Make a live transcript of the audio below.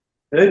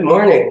Good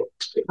morning.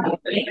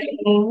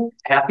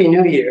 Happy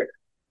New Year.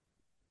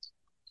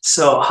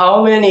 So,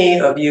 how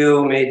many of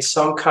you made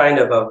some kind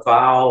of a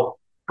vow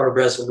or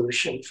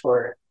resolution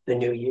for the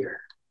new year?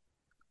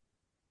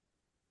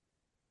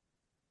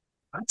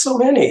 Not so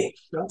many.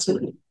 Not so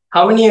many.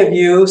 How many of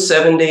you,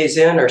 7 days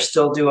in, are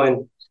still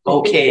doing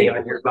okay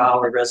on your vow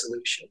or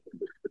resolution?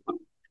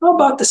 Well,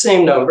 about the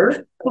same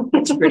number.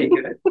 It's pretty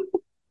good.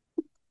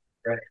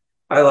 Right.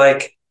 I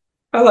like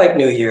I like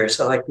New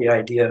Year's. I like the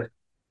idea of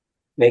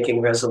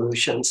making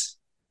resolutions.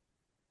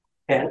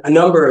 And a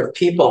number of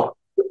people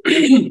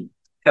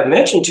have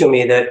mentioned to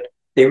me that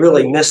they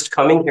really missed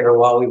coming here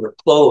while we were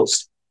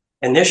closed.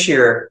 And this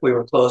year we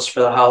were closed for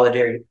the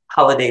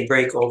holiday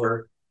break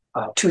over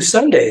 2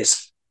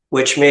 Sundays,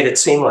 which made it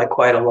seem like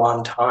quite a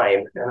long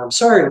time. And I'm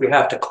sorry we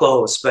have to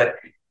close, but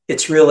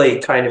it's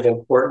really kind of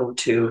important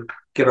to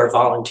give our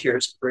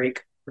volunteers a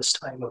break this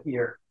time of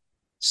year.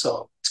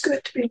 So it's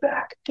good to be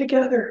back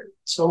together.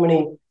 So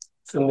many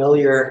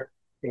familiar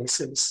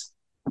faces.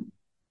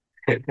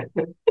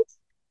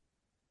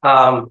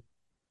 um,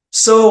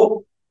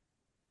 so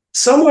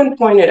someone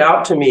pointed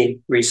out to me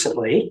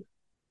recently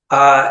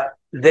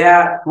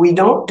that we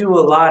don't do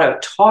a lot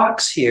of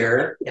talks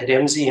here at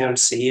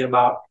MZMC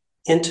about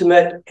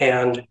intimate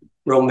and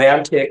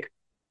romantic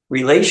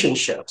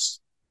relationships.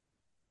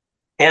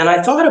 And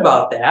I thought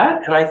about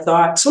that, and I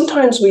thought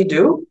sometimes we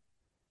do,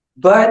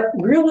 but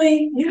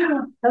really,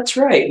 yeah, that's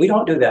right. We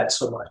don't do that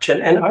so much,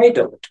 and I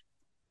don't.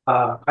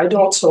 I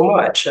don't so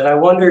much, and I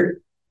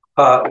wondered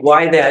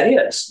why that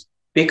is.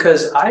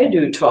 Because I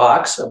do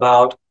talks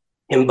about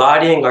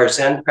embodying our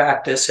Zen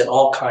practice in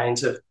all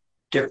kinds of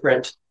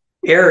different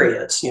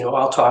areas. You know,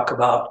 I'll talk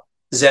about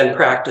Zen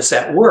practice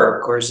at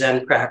work, or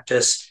Zen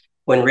practice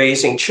when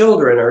raising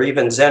children, or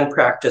even Zen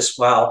practice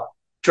while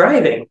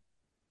driving.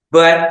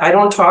 But I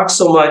don't talk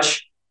so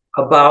much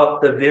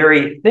about the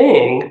very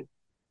thing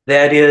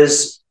that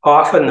is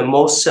often the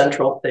most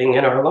central thing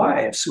in our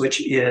lives,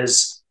 which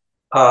is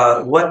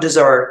what does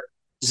our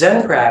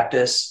Zen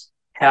practice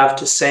have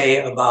to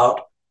say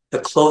about the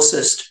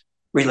closest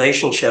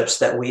relationships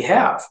that we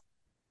have?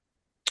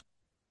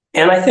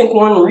 And I think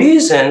one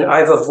reason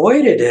I've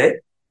avoided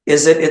it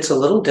is that it's a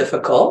little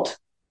difficult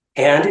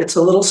and it's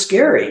a little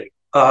scary.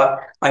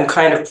 I'm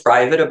kind of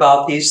private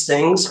about these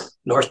things.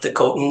 North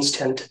Dakotans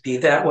tend to be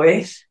that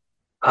way.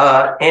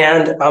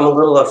 And I'm a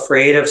little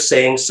afraid of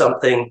saying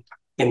something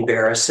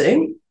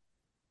embarrassing.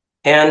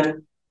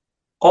 And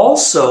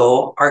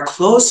also, our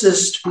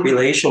closest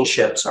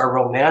relationships, our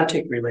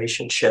romantic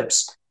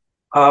relationships,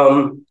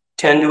 tend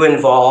to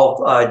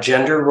involve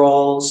gender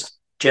roles,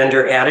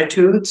 gender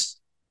attitudes.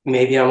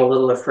 Maybe I'm a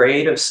little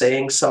afraid of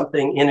saying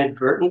something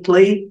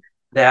inadvertently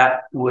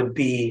that would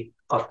be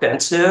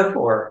offensive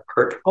or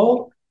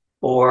hurtful,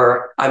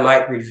 or I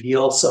might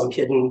reveal some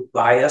hidden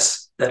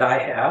bias that I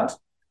have.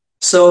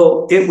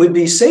 So it would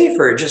be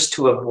safer just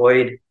to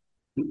avoid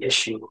the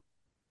issue.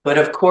 But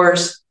of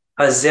course,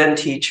 a Zen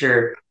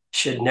teacher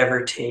should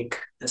never take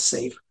the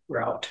safe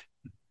route.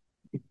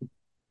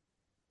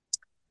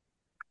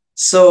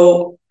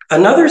 So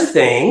another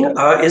thing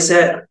is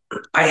that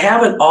I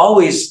haven't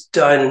always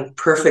done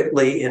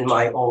perfectly in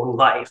my own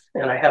life,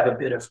 and I have a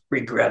bit of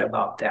regret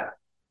about that.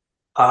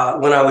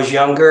 When I was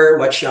younger,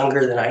 much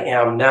younger than I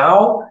am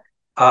now,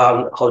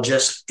 I'll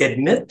just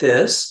admit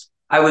this,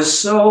 I was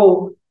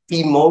so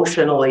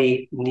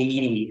emotionally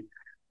needy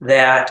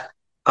that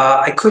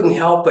I couldn't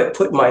help but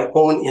put my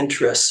own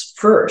interests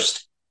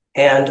first.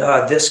 And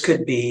this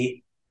could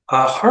be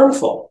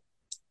harmful.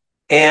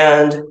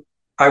 And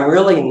I'm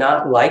really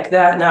not like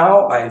that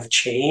now. I've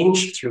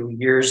changed through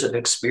years of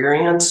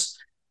experience,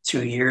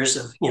 through years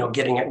of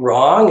getting it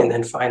wrong and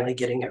then finally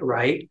getting it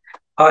right,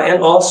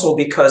 and also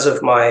because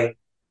of my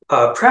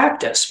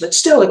practice. But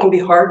still, it can be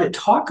hard to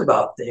talk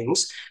about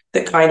things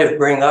that kind of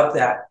bring up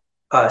that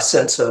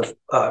sense of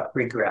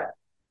regret.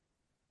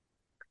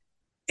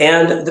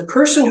 And the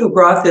person who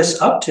brought this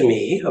up to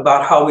me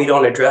about how we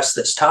don't address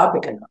this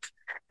topic enough,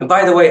 and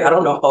by the way, I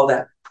don't know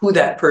who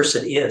that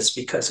person is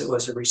because it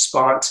was a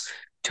response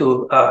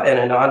to an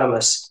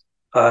anonymous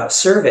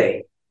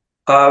survey.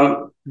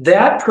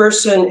 That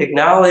person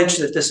acknowledged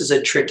that this is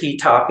a tricky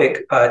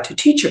topic to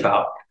teach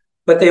about,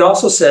 but they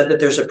also said that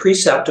there's a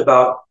precept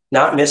about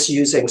not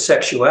misusing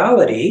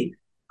sexuality.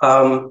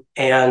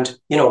 And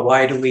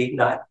why do we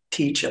not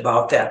teach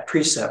about that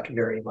precept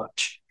very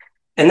much?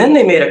 And then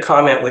they made a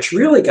comment which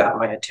really got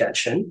my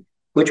attention,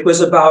 which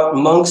was about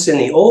monks in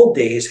the old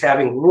days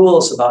having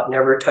rules about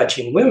never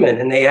touching women.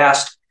 And they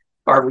asked,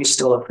 are we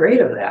still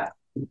afraid of that?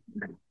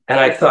 And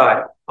I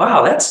thought,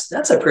 wow,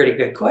 that's a pretty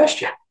good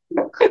question.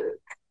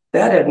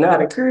 That had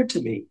not occurred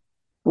to me.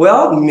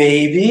 Well,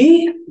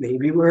 maybe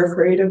we're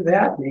afraid of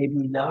that,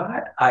 maybe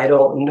not. I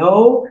don't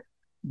know.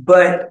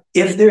 But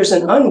if there's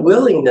an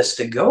unwillingness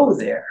to go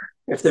there,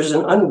 if there's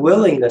an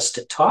unwillingness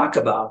to talk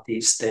about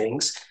these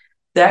things,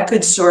 that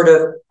could sort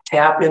of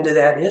tap into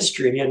that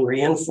history and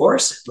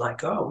reinforce it.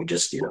 Like, oh, we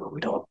just, we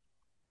don't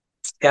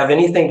have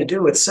anything to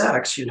do with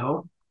sex,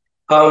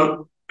 and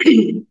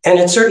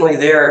it's certainly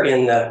there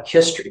in the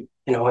history.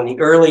 in the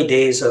early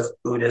days of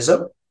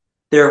Buddhism,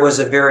 there was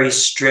a very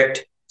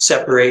strict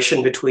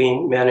separation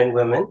between men and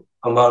women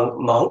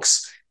among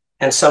monks.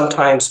 And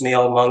sometimes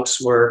male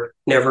monks were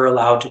never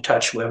allowed to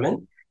touch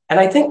women. And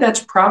I think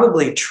that's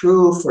probably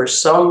true for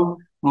some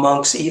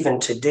monks even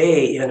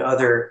today in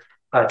other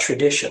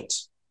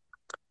traditions.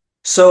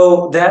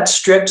 So that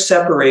strict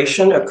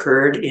separation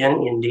occurred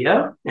in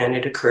India and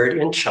it occurred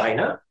in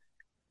China.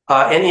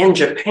 And in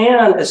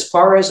Japan, as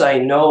far as I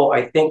know,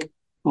 I think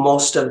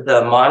most of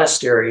the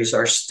monasteries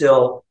are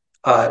still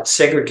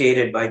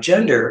segregated by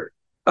gender.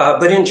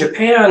 But in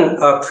Japan,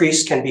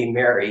 priests can be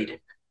married.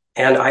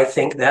 And I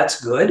think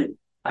that's good.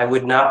 I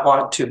would not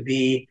want to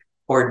be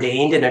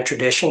ordained in a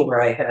tradition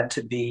where I had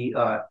to be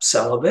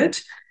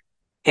celibate.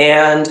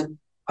 And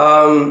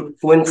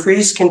when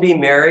priests can be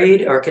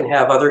married or can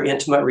have other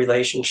intimate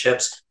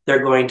relationships,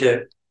 they're going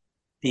to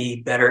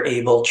be better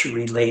able to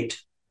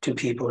relate to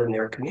people in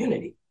their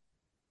community.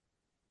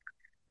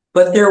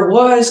 But there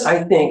was,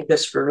 I think,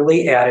 this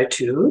early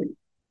attitude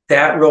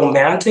that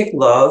romantic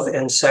love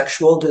and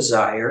sexual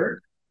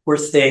desire were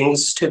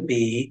things to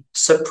be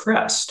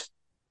suppressed.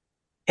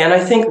 And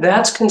I think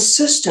that's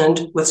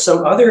consistent with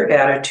some other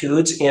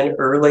attitudes in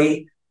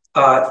early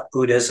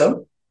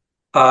Buddhism,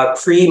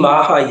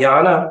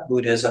 pre-Mahayana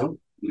Buddhism,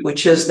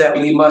 which is that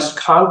we must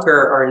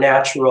conquer our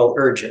natural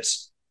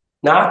urges,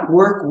 not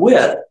work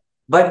with,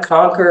 but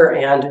conquer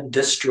and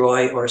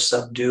destroy or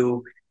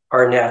subdue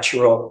our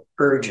natural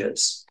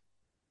urges.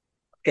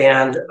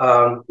 And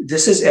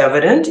this is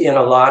evident in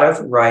a lot of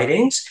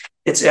writings.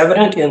 It's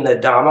evident in the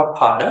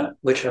Dhammapada,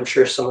 which I'm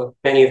sure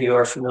many of you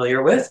are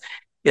familiar with.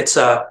 It's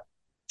a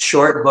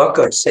short book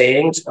of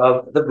sayings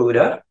of the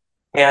Buddha.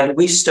 And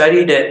we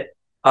studied it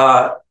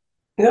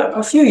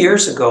a few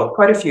years ago,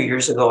 quite a few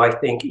years ago, I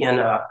think,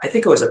 I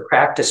think it was a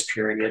practice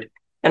period.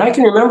 And I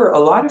can remember a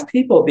lot of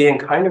people being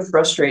kind of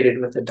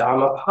frustrated with the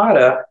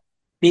Dhammapada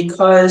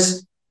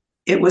because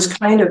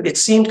it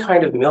seemed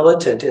kind of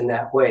militant in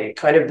that way,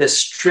 kind of this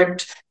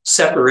strict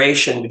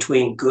separation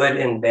between good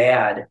and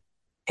bad.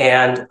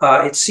 And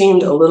it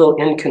seemed a little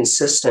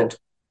inconsistent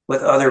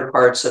with other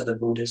parts of the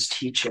Buddha's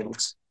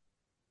teachings.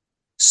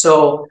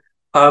 So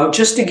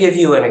just to give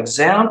you an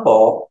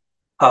example,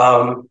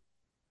 one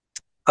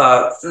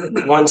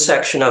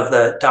section of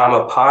the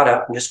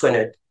Dhammapada, I'm just going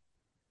to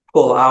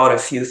pull out a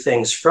few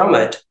things from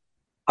it.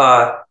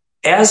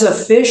 As a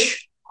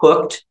fish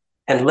hooked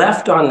and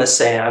left on the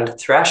sand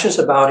thrashes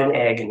about in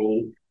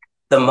agony,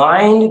 the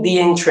mind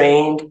being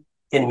trained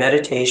in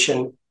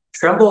meditation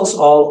trembles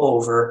all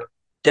over,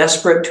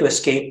 desperate to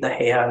escape the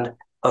hand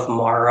of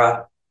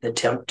Mara, the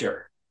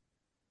tempter.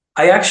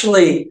 I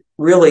actually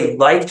really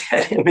like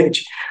that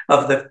image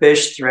of the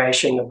fish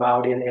thrashing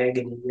about in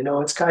agony.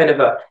 It's kind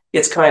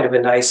of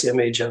a nice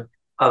image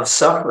of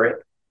suffering.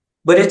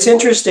 But it's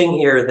interesting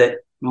here that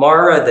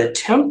Mara, the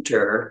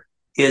tempter,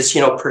 is,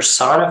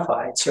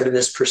 personified, sort of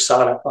this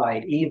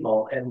personified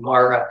evil, and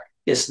Mara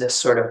is this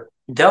sort of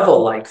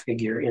devil-like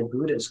figure in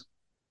Buddhism.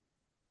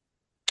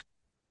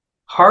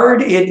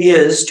 Hard it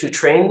is to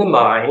train the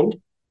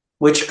mind,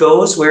 which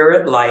goes where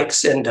it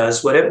likes and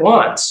does what it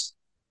wants.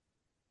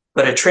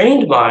 But a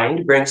trained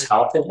mind brings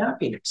health and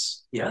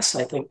happiness. Yes,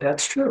 I think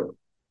that's true.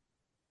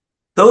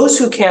 Those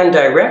who can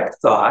direct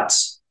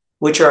thoughts,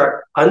 which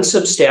are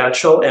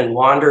unsubstantial and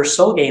wander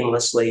so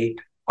aimlessly,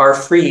 are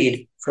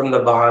freed from the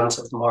bonds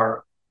of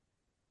Mara.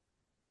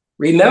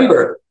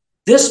 Remember,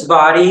 this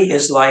body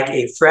is like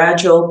a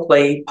fragile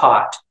clay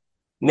pot.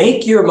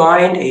 Make your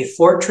mind a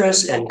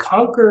fortress and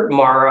conquer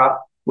Mara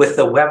with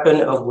the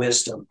weapon of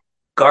wisdom.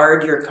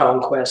 Guard your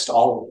conquest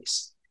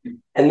always.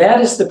 And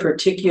that is the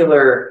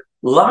particular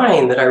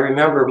line that I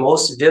remember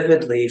most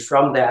vividly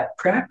from that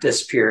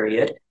practice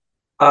period,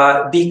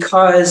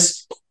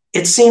 because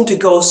it seemed to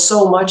go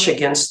so much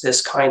against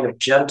this kind of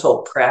gentle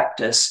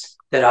practice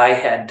that I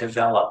had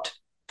developed.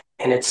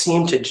 And it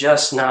seemed to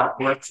just not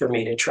work for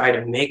me to try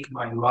to make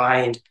my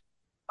mind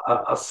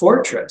a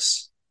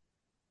fortress.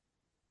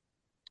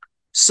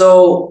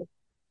 So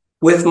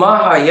with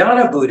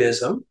Mahayana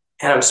Buddhism,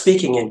 and I'm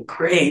speaking in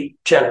great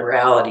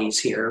generalities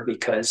here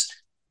because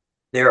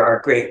there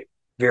are great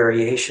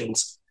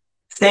variations,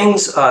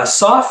 things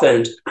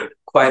softened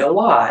quite a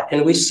lot.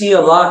 And we see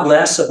a lot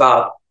less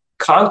about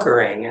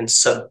conquering and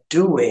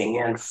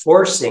subduing and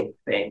forcing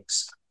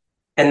things.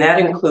 And that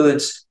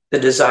includes the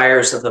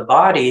desires of the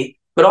body,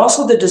 but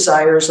also the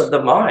desires of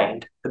the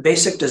mind, the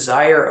basic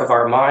desire of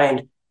our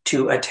mind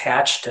to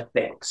attach to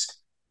things.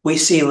 We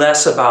see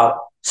less about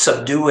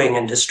subduing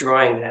and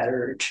destroying that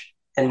urge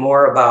and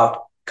more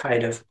about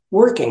kind of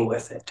working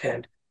with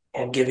it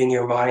and giving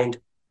your mind,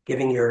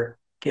 giving your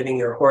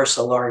horse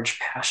a large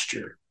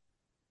pasture.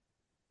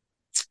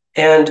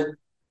 And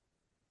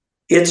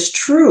it's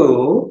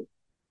true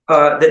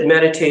that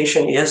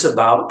meditation is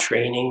about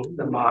training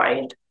the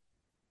mind.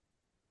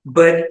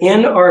 But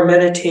in our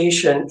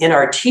meditation, in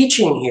our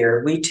teaching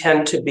here, we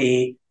tend to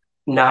be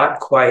not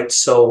quite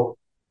so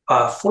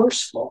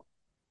forceful.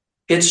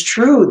 It's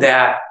true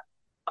that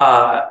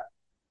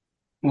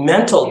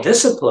mental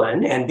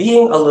discipline and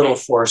being a little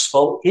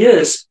forceful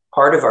is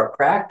part of our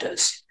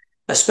practice.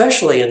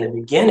 especially in the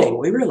beginning.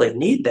 We really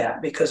need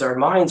that because our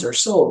minds are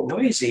so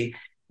noisy.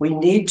 We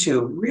need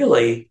to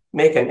really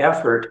make an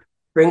effort,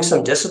 bring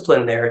some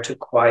discipline there to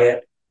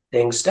quiet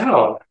things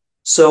down.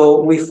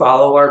 So we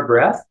follow our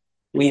breath.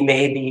 We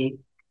may be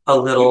a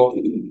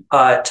little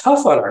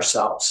tough on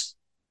ourselves.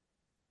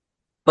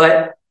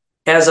 But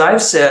as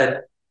I've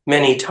said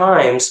many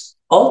times,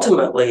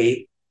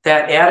 ultimately,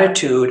 that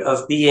attitude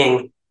of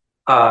being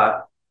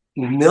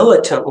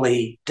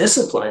militantly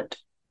disciplined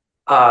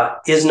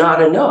is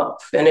not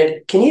enough. And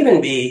it can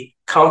even be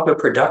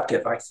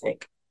counterproductive, I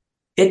think.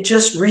 It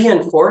just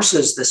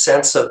reinforces the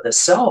sense of the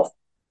self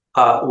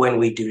when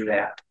we do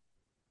that.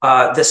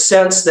 The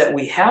sense that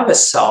we have a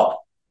self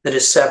that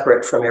is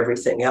separate from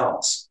everything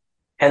else,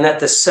 and that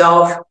the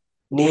self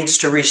needs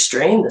to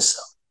restrain the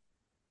self,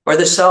 or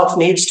the self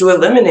needs to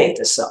eliminate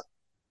the self.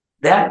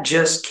 That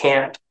just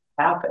can't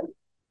happen.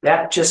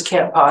 That just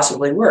can't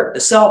possibly work.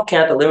 The self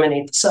can't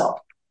eliminate the self.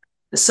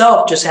 The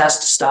self just has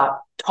to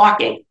stop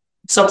talking.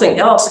 Something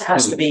else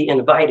has to be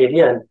invited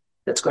in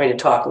that's going to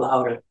talk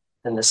louder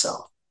than the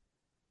self.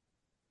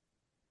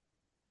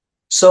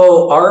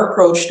 So our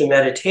approach to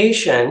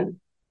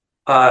meditation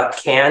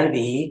can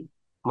be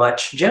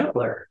much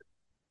gentler.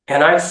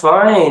 And I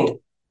find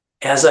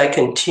as I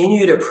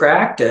continue to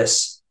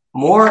practice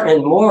more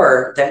and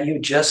more that you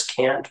just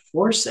can't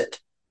force it.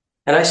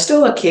 And I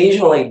still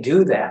occasionally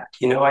do that.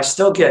 I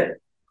still get a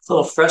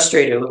little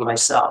frustrated with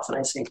myself. And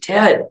I say,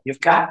 Ted, you've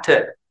got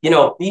to,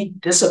 be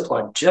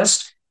disciplined.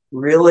 Just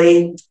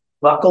really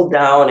buckle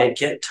down and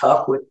get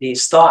tough with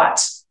these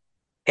thoughts.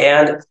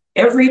 And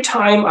every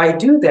time I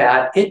do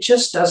that, it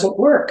just doesn't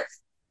work.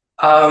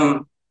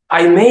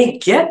 I may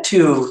get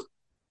to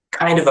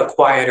kind of a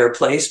quieter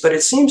place, but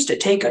it seems to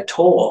take a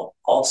toll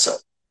also.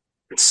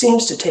 It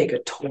seems to take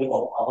a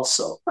toll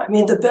also. I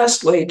mean, the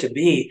best way to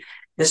be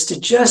is to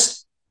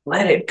just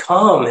let it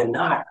come and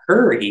not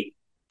hurry.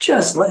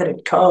 Just let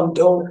it come.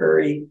 Don't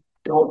hurry.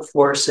 Don't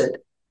force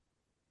it.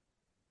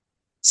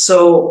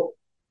 So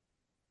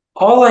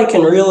all I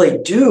can really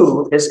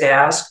do is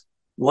ask,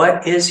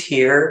 what is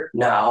here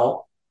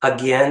now,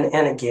 again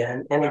and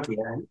again and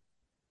again,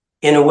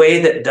 in a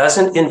way that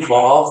doesn't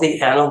involve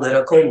the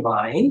analytical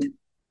mind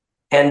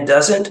and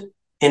doesn't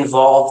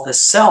involve the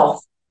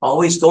self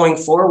always going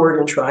forward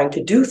and trying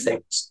to do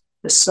things.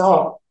 The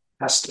self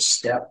has to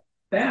step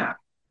back.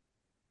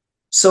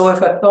 So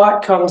if a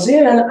thought comes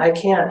in, I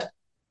can't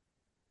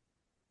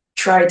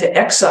try to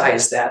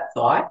excise that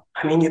thought.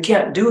 I mean, you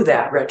can't do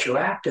that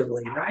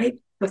retroactively, right?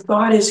 The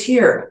thought is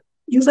here.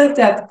 You let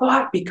that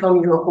thought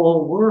become your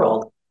whole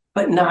world,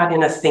 but not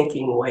in a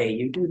thinking way.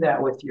 You do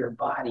that with your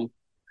body.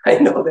 I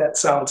know that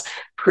sounds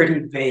pretty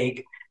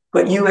vague,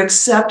 but you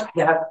accept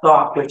that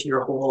thought with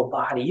your whole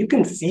body. You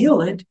can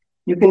feel it.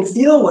 You can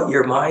feel what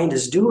your mind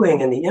is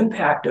doing and the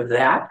impact of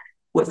that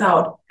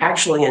without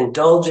actually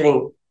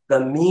indulging the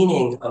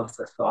meaning of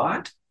the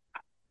thought.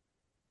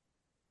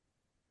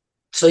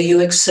 So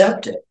you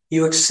accept it.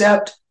 You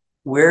accept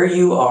where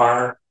you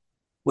are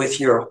with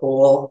your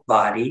whole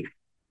body,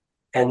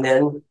 and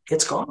then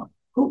it's gone.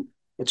 Ooh,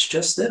 it's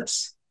just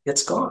this.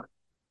 It's gone.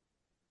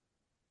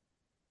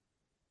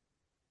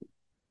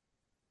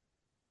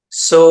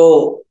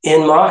 So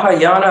in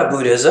Mahayana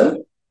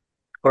Buddhism,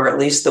 or at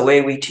least the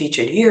way we teach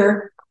it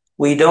here,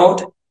 we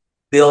don't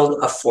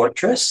build a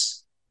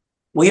fortress.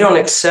 We don't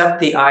accept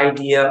the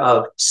idea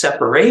of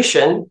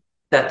separation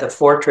that the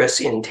fortress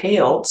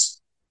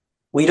entails.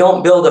 We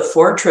don't build a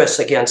fortress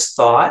against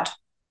thought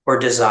or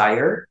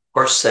desire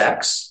or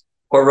sex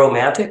or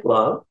romantic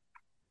love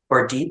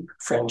or deep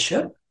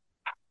friendship.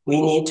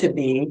 We need to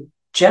be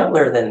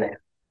gentler than that.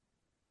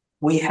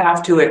 We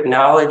have to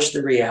acknowledge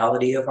the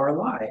reality of our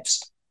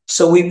lives.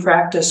 So we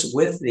practice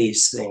with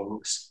these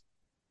things,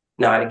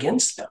 not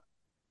against them.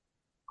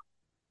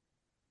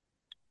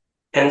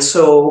 And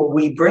so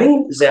we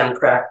bring Zen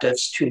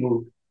practice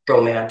to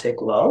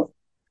romantic love,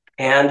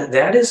 and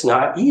that is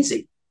not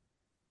easy.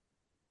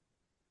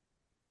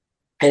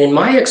 And in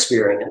my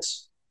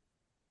experience,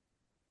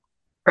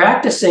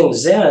 practicing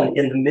Zen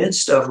in the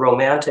midst of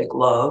romantic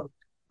love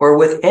or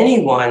with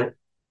anyone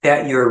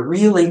that you're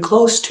really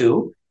close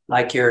to,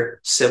 like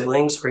your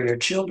siblings or your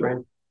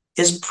children,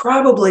 is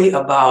probably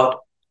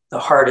about the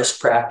hardest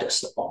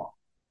practice of all.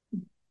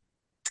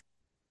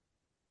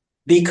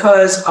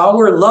 Because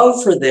our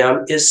love for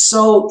them is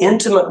so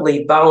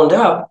intimately bound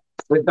up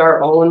with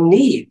our own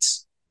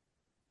needs.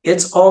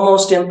 It's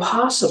almost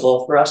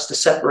impossible for us to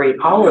separate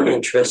our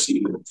interest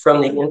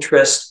from the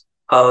interest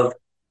of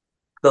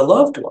the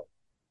loved one.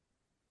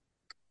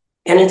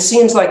 And it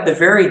seems like the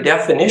very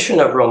definition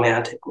of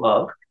romantic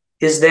love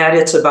is that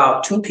it's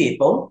about two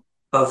people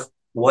of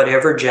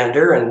whatever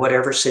gender and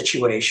whatever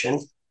situation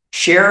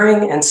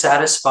sharing and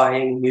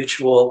satisfying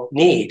mutual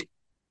need.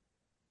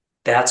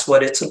 That's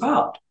what it's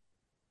about.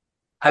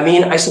 I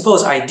mean, I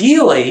suppose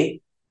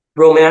ideally,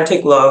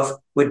 romantic love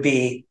would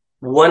be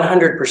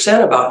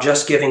 100% about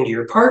just giving to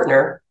your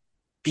partner,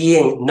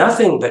 being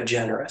nothing but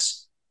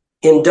generous,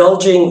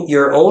 indulging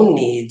your own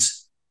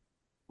needs,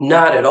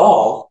 not at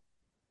all.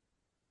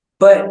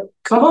 But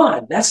come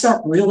on, that's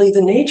not really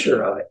the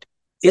nature of it.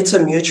 It's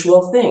a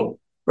mutual thing.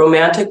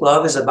 Romantic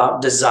love is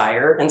about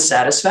desire and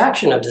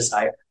satisfaction of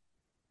desire.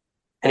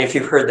 And if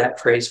you've heard that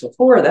phrase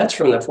before, that's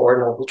from the Four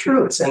Noble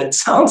Truths. And it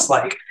sounds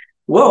like,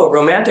 whoa,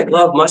 romantic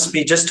love must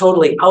be just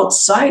totally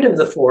outside of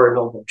the Four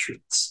Noble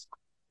Truths,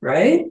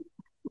 right?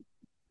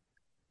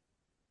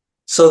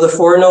 So the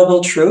Four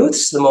Noble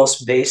Truths, the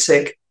most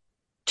basic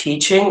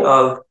teaching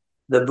of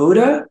the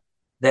Buddha,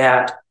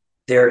 that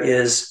there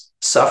is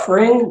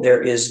suffering,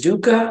 there is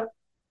dukkha.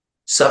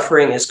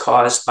 Suffering is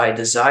caused by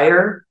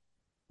desire.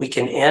 We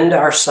can end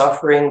our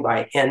suffering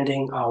by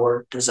ending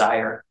our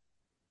desire.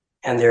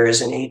 And there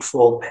is an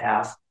eightfold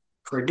path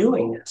for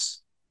doing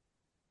this.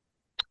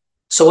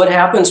 So what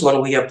happens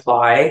when we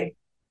apply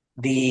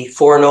the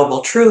Four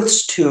Noble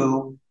Truths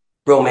to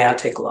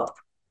romantic love?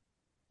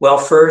 Well,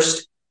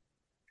 first,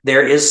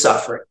 there is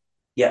suffering.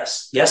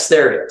 Yes,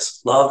 there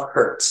is. Love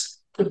hurts.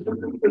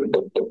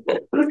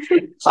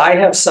 I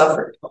have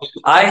suffered.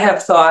 I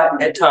have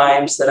thought at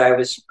times that I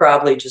was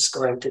probably just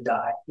going to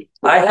die.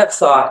 I have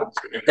thought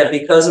that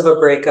because of a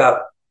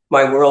breakup,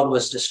 my world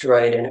was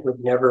destroyed and it would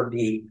never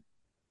be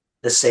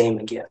the same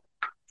again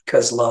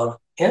because love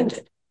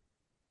ended.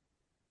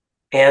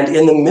 And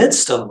in the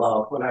midst of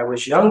love, when I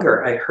was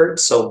younger, I hurt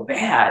so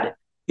bad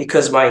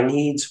because my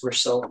needs were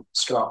so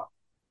strong.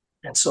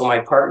 And so my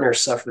partner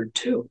suffered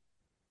too.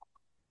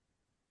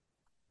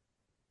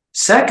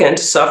 Second,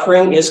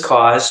 suffering is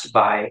caused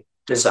by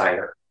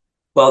desire.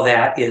 Well,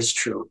 that is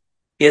true.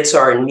 It's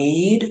our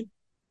need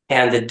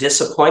and the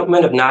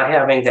disappointment of not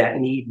having that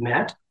need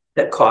met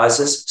that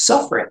causes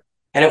suffering.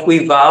 And if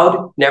we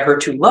vowed never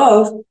to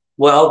love,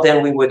 well,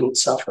 then we wouldn't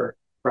suffer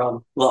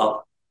from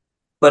love.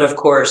 But of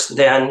course,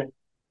 then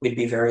we'd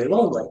be very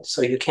lonely.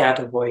 So you can't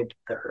avoid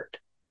the hurt.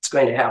 It's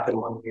going to happen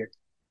one way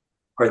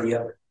or the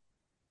other.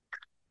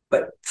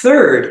 But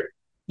third,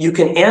 you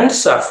can end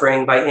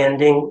suffering by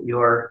ending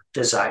your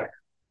desire.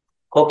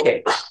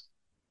 Okay,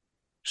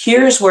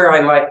 here's where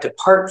I might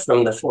depart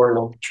from the Four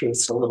Noble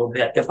Truths a little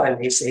bit, if I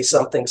may say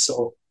something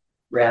so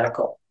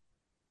radical.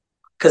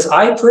 Because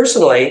I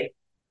personally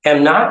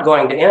am not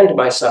going to end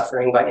my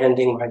suffering by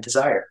ending my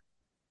desire.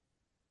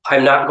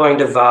 I'm not going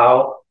to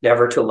vow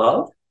never to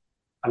love.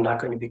 I'm not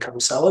going to become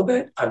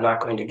celibate. I'm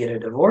not going to get a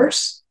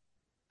divorce.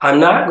 I'm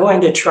not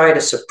going to try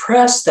to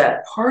suppress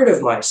that part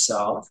of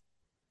myself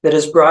that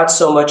has brought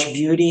so much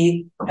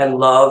beauty and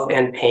love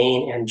and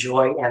pain and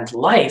joy and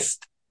life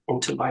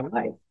into my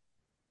life.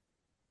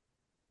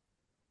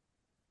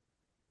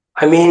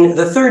 I mean,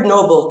 the third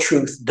noble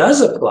truth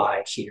does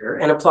apply here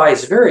and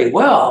applies very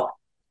well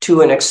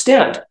to an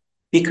extent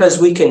because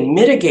we can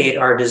mitigate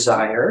our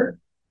desire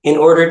in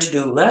order to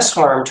do less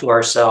harm to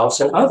ourselves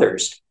and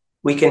others.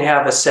 We can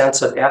have a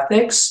sense of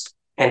ethics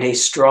and a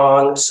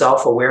strong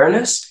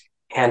self-awareness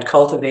and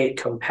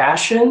cultivate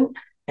compassion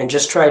and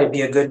just try to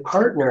be a good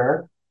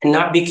partner and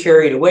not be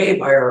carried away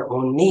by our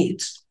own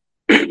needs.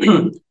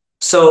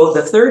 So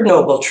the third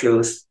noble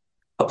truth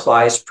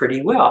applies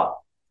pretty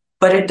well,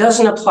 but it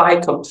doesn't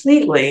apply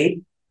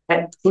completely,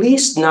 at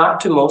least not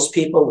to most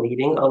people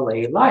leading a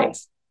lay life,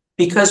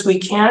 because we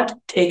can't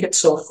take it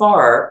so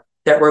far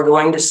that we're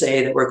going to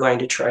say that we're going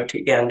to try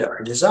to end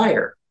our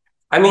desire.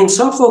 I mean,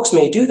 some folks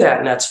may do that,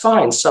 and that's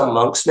fine. Some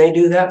monks may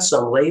do that.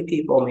 Some lay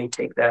people may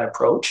take that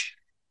approach,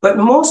 but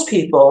most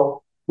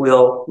people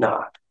will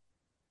not.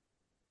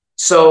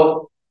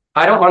 So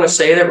I don't want to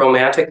say that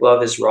romantic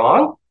love is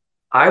wrong.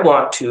 I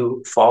want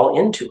to fall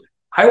into it.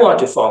 I want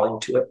to fall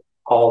into it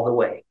all the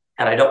way.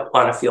 And I don't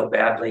want to feel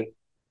badly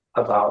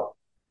about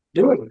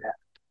doing that.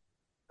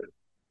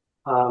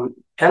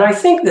 And I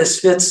think this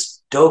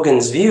fits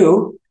Dogen's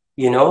view,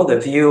 the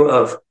view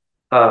of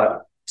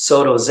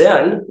Soto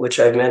Zen, which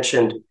I've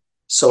mentioned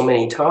so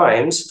many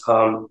times.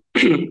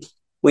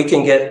 We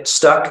can get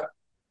stuck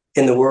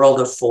in the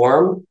world of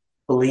form,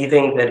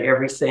 believing that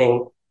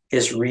everything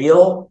is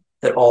real,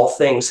 that all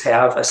things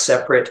have a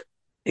separate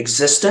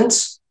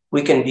existence.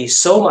 We can be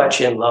so much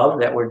in love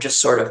that we're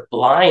just sort of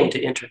blind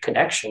to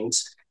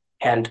interconnections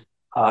and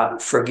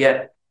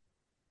forget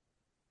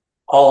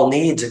all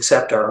needs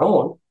except our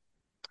own.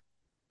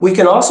 We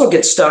can also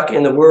get stuck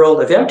in the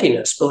world of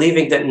emptiness,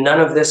 believing that none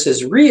of this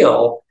is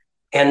real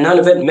and none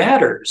of it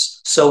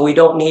matters. So we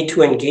don't need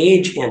to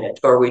engage in it,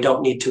 or we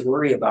don't need to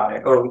worry about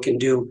it, or we can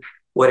do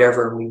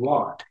whatever we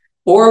want.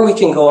 Or we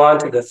can go on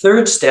to the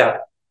third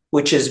step,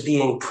 which is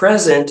being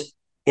present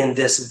in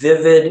this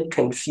vivid,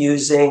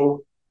 confusing,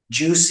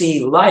 juicy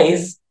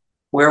life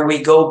where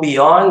we go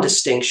beyond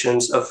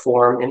distinctions of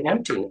form and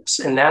emptiness.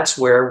 And that's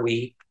where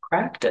we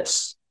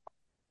practice.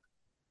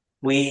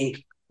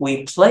 We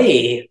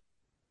play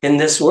in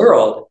this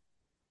world.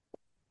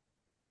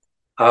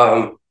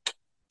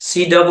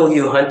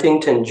 C.W.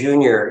 Huntington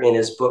Jr. in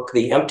his book,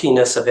 The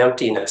Emptiness of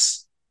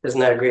Emptiness, isn't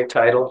that a great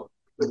title?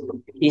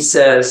 He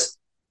says,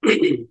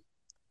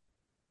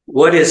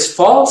 what is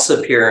false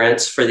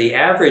appearance for the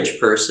average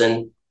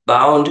person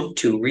bound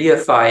to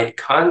reified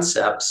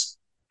concepts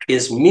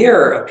is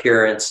mere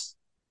appearance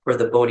for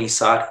the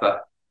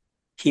bodhisattva.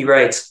 He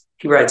writes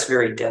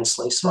very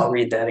densely, so I'll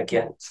read that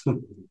again.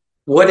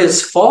 What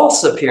is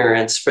false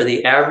appearance for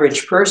the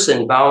average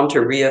person bound to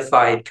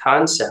reified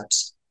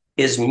concepts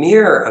is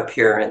mere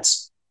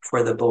appearance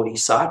for the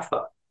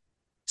bodhisattva.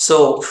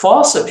 So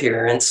false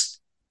appearance,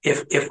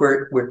 if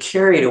we're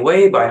carried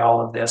away by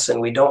all of this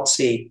and we don't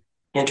see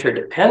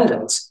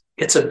interdependence,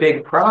 it's a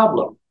big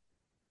problem.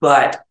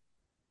 But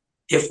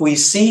if we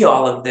see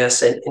all of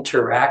this and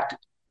interact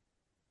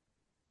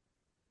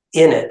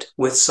in it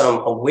with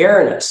some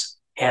awareness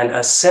and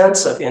a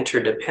sense of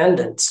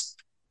interdependence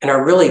and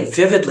are really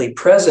vividly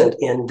present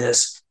in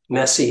this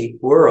messy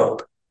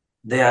world,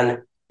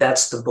 then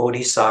that's the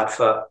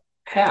bodhisattva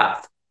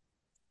path.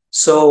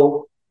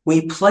 So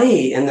we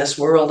play in this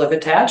world of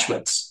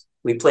attachments.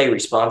 We play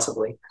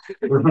responsibly.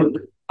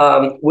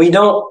 We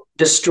don't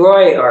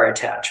destroy our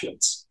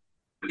attachments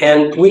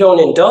and we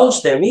don't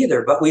indulge them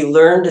either, but we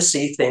learn to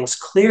see things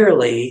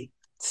clearly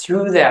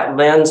through that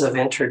lens of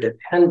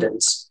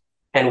interdependence.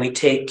 And we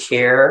take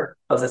care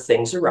of the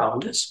things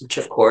around us, which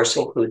of course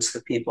includes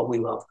the people we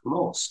love the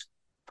most.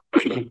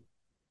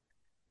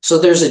 So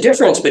there's a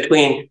difference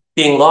between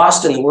being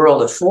lost in the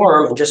world of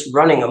form and just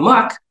running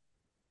amok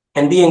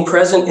and being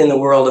present in the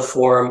world of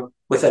form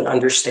with an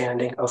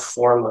understanding of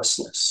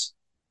formlessness,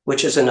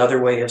 which is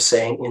another way of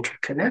saying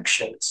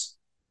interconnections.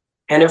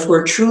 And if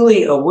we're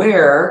truly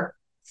aware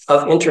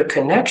of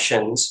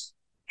interconnections,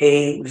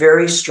 a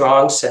very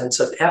strong sense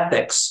of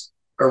ethics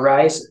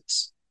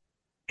arises.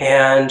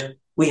 And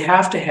we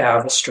have to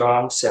have a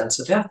strong sense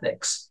of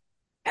ethics.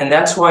 And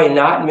that's why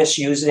not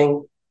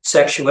misusing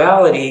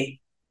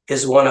sexuality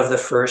is one of the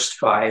first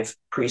 5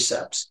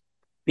 precepts,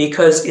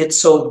 because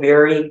it's so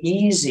very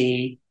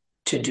easy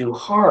to do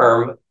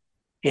harm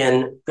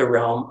in the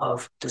realm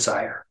of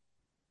desire.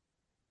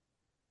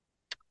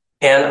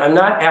 And I'm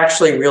not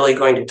actually really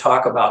going to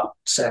talk about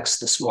sex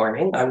this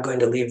morning. I'm going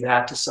to leave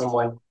that to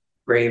someone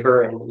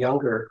braver and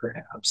younger,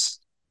 perhaps.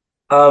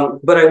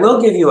 But I will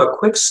give you a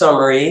quick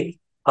summary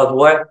of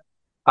what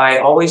I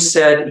always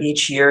said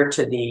each year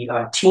to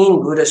the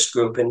teen Buddhist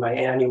group in my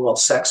annual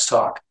sex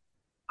talk,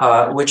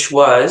 which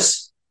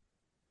was,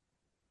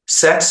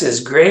 sex is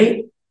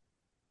great,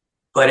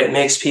 but it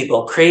makes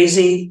people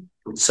crazy,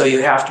 so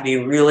you have to be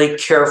really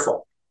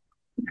careful.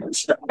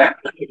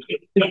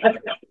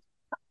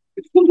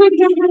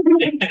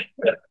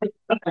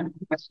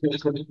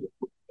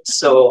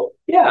 So,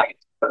 yeah,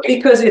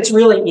 because it's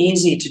really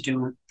easy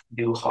to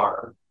do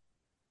harm.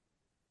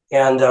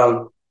 And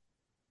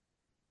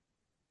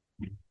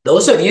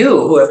those of you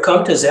who have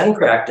come to Zen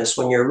practice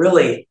when you're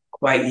really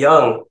quite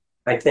young,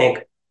 I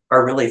think,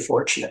 are really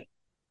fortunate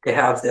to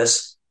have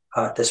this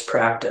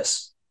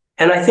practice.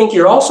 And I think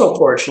you're also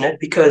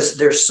fortunate because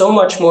there's so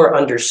much more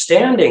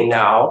understanding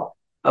now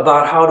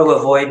about how to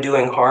avoid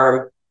doing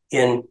harm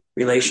in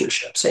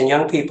relationships. And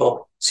young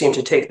people seem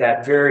to take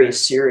that very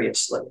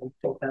seriously. I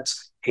think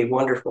that's a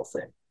wonderful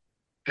thing.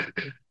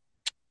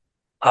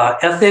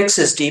 Ethics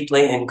is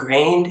deeply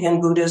ingrained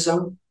in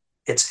Buddhism.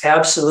 It's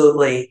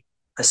absolutely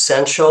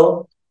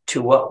essential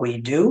to what we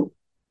do.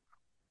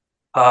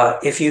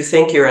 If you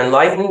think you're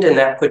enlightened and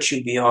that puts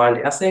you beyond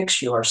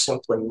ethics, you are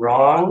simply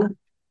wrong.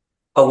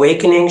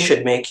 Awakening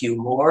should make you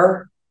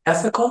more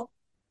ethical,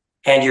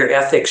 and your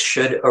ethics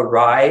should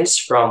arise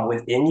from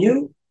within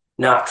you,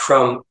 not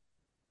from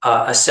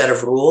a set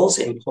of rules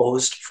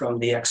imposed from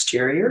the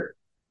exterior,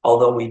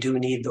 although we do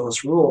need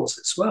those rules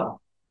as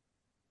well.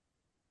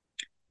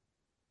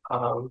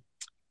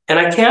 And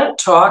I can't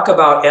talk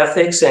about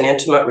ethics and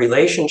intimate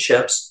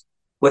relationships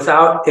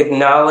without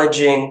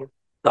acknowledging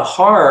the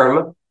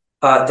harm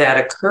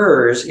that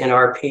occurs in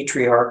our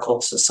patriarchal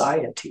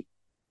society.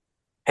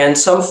 And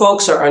some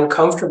folks are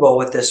uncomfortable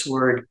with this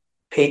word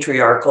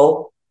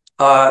patriarchal,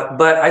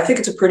 but I think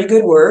it's a pretty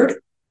good word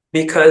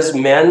because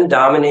men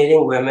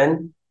dominating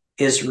women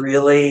is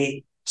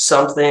really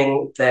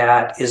something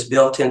that is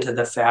built into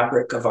the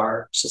fabric of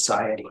our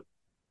society.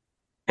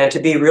 And to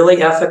be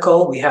really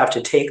ethical, we have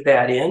to take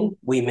that in,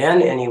 we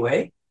men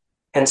anyway,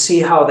 and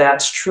see how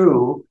that's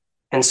true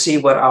and see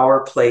what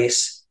our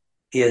place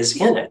is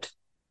in it.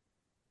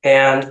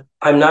 And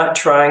I'm not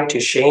trying to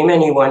shame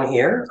anyone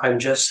here. I'm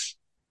just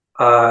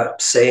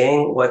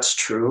saying what's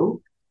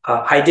true.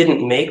 I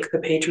didn't make the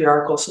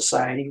patriarchal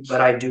society, but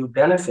I do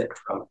benefit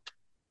from it.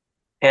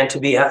 And to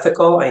be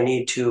ethical, I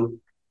need to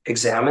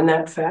examine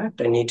that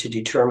fact. I need to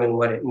determine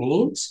what it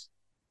means.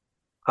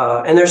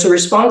 And there's a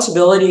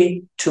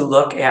responsibility to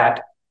look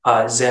at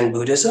Zen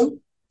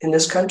Buddhism in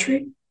this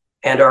country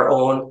and our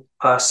own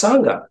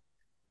Sangha.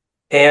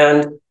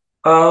 And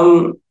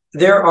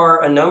there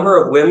are a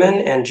number of women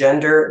and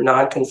gender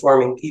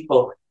non-conforming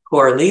people who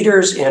are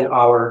leaders in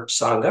our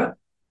Sangha,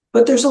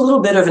 but there's a little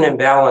bit of an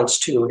imbalance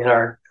too in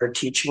our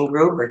teaching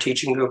group. Our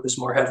teaching group is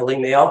more heavily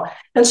male,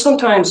 and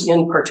sometimes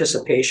in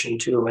participation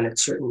too, and at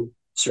certain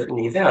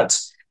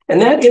events.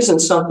 And that isn't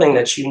something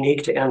that's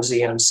unique to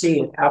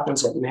MZMC. It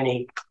happens at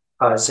many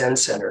Zen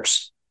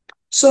centers.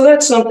 So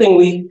that's something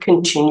we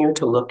continue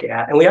to look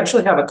at. And we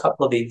actually have a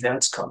couple of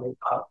events coming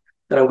up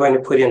that I'm going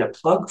to put in a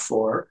plug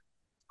for.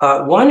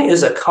 One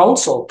is a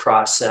council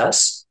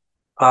process,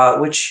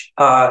 which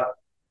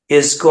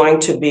is going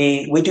to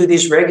be, we do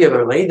these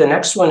regularly. The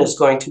next one is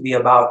going to be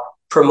about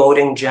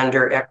promoting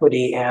gender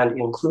equity and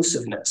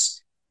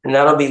inclusiveness. And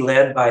that'll be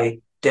led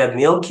by Deb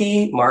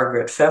Mielke,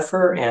 Margaret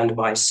Pfeffer, and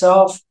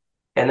myself.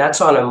 And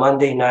that's on a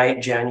Monday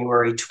night,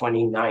 January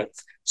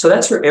 29th. So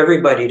that's for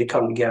everybody to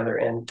come together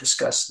and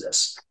discuss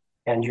this.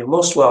 And you're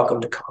most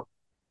welcome to come.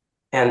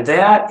 And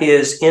that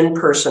is in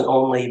person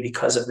only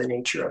because of the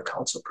nature of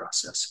council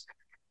process.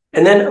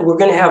 And then we're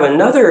going to have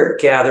another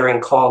gathering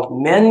called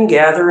Men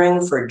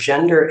Gathering for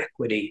Gender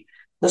Equity.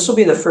 This will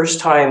be the first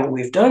time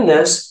we've done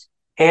this,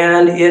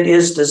 and it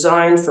is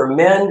designed for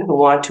men who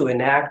want to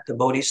enact the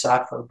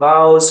Bodhisattva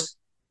vows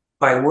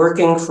by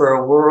working for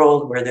a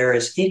world where there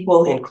is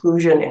equal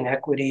inclusion and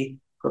equity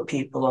for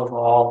people of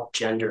all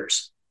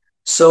genders.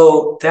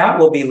 So that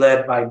will be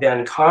led by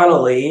Ben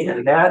Connolly,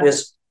 and that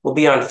will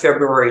be on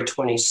February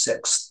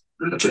 26th,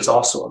 which is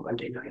also a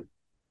Monday night.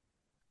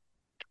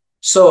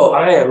 So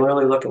I am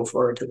really looking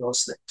forward to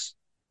those things.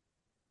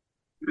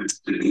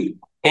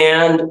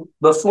 And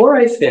before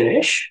I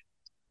finish,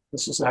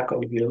 this is not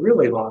going to be a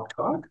really long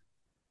talk.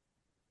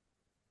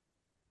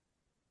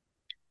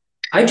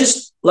 I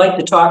just like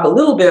to talk a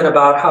little bit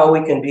about how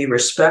we can be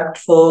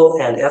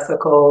respectful and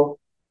ethical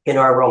in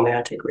our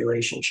romantic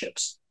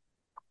relationships.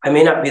 I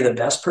may not be the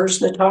best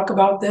person to talk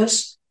about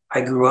this.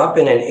 I grew up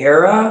in an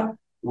era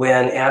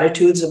when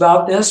attitudes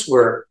about this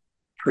were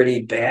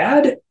pretty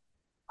bad.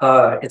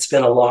 It's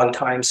been a long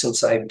time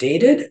since I've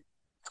dated.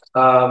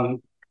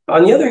 On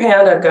the other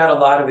hand, I've got a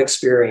lot of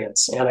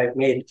experience and I've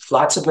made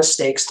lots of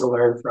mistakes to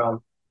learn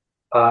from.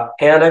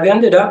 And I've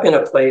ended up in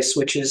a place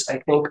which is, I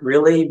think,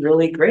 really,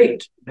 really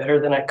great, better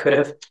than I could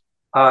have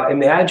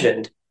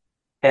imagined.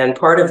 And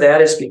part of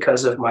that is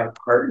because of my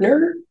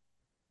partner.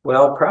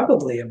 Well,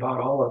 probably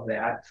about all of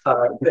that,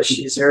 but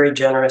she's very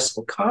generous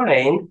and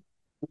kind.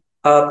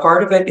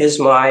 Part of it is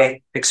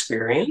my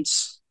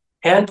experience.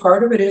 And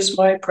part of it is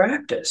my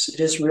practice. It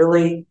has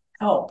really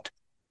helped.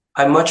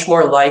 I'm much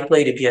more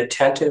likely to be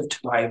attentive to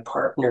my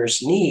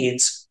partner's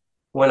needs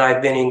when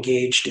I've been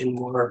engaged in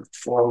more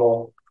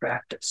formal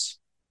practice.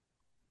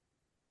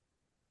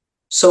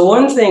 So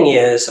one thing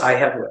is, I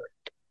have learned,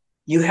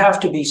 you have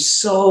to be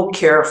so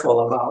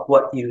careful about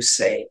what you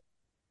say.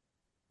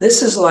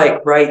 This is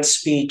like right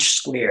speech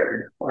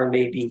squared, or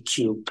maybe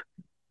cubed,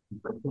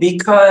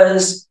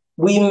 because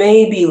we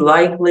may be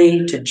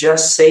likely to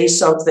just say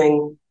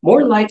something,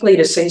 more likely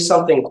to say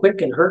something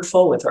quick and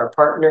hurtful with our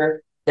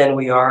partner than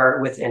we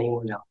are with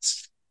anyone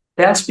else.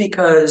 That's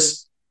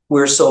because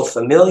we're so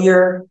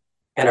familiar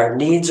and our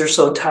needs are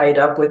so tied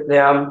up with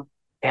them,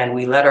 and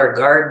we let our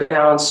guard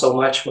down so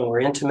much when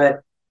we're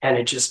intimate, and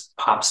it just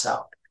pops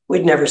out.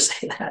 We'd never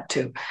say that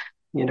to,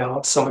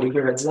 somebody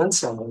here at Zen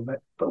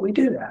Center, but we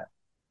do that.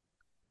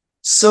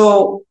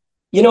 So,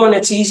 and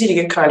it's easy to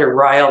get kind of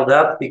riled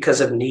up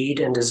because of need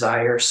and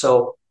desire.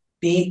 So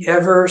be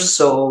ever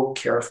so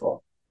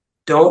careful.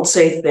 Don't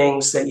say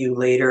things that you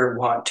later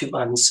want to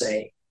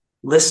unsay.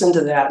 Listen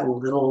to that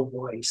little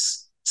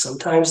voice.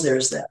 Sometimes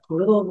there's that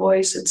little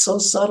voice. It's so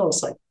subtle.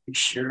 It's like, you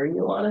sure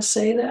you want to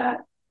say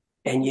that?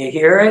 And you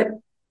hear it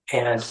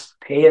and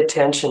pay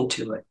attention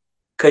to it,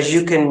 because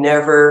you can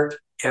never,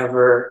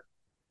 ever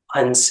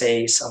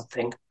unsay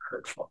something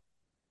hurtful.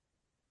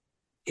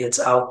 It's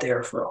out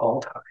there for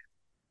all time.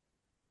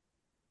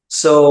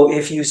 So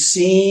if you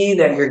see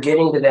that you're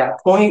getting to that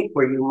point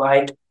where you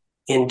might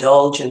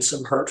indulge in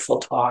some hurtful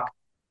talk,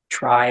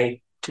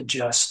 try to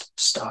just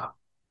stop.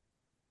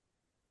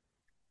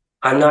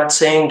 I'm not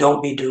saying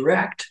don't be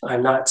direct.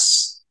 I'm not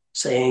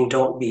saying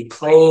don't be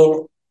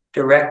plain.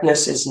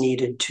 Directness is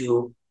needed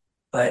too,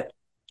 but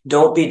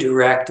don't be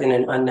direct in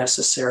an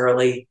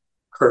unnecessarily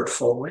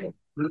hurtful way.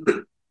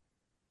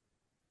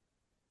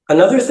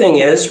 Another thing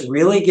is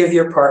really give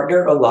your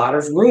partner a lot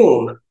of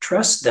room.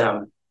 Trust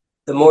them.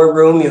 The more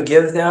room you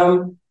give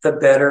them, the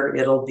better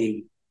it'll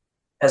be.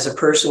 As a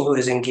person who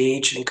is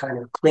engaged in kind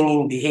of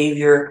clinging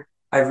behavior,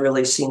 I've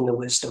really seen the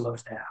wisdom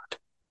of that.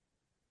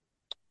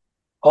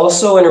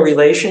 Also, in a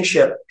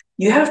relationship,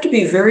 you have to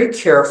be very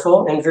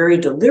careful and very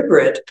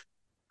deliberate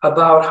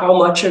about how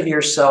much of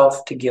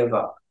yourself to give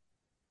up.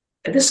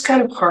 And this is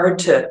kind of hard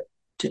to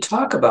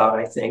talk about,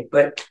 I think,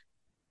 but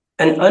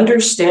an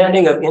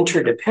understanding of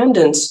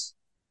interdependence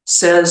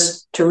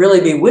says to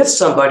really be with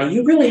somebody,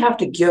 you really have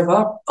to give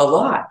up a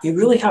lot. You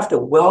really have to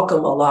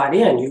welcome a lot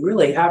in. You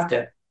really have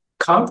to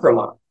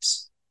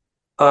compromise.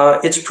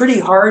 It's pretty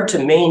hard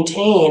to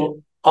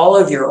maintain all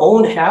of your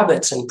own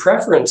habits and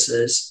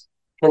preferences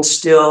and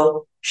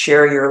still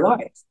share your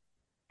life.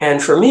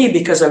 And for me,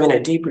 because I'm in a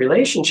deep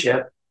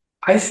relationship,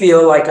 I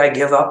feel like I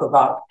give up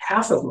about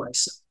half of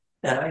myself,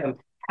 and I am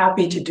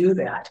happy to do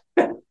that.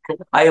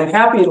 I am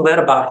happy to let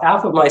about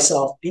half of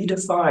myself be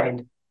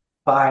defined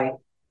by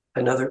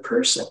another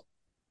person.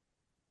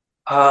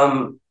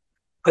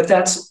 But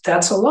that's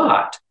a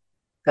lot.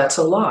 That's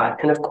a lot.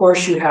 And of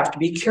course, you have to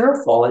be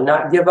careful and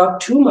not give up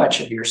too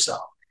much of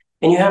yourself.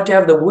 And you have to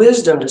have the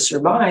wisdom to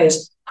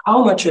surmise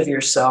how much of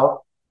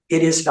yourself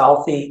it is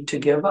healthy to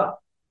give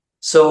up.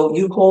 So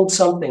you hold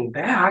something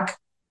back.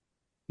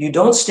 You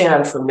don't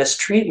stand for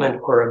mistreatment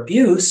or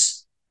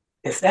abuse,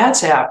 If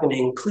that's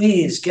happening,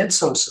 please get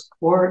some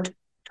support,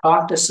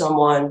 talk to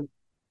someone,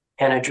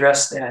 and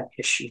address that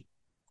issue.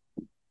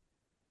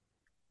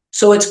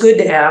 So it's good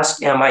to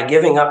ask, am I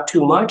giving up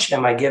too much?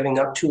 Am I giving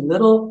up too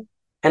little?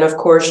 And of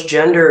course,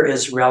 gender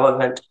is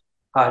relevant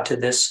to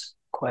this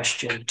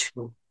question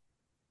too.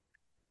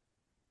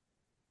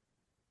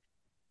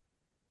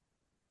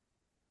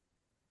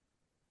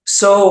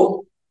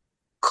 So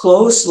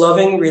close,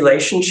 loving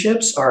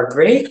relationships are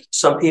great.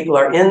 Some people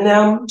are in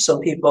them, some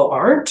people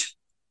aren't.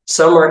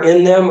 Some are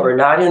in them or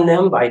not in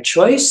them by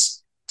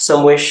choice.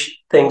 Some wish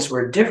things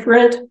were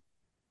different.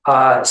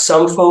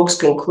 Some folks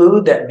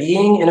conclude that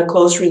being in a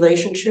close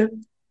relationship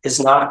is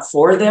not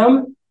for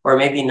them, or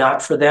maybe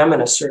not for them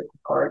in a certain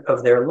part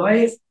of their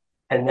life,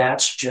 and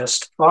that's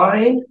just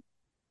fine.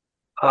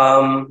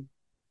 For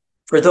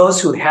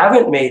those who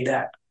haven't made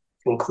that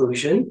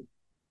conclusion,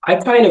 I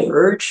kind of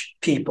urge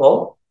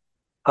people,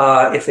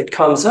 if it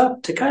comes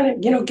up, to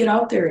kind of, get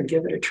out there and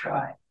give it a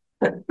try.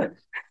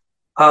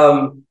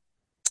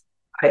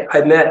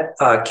 I met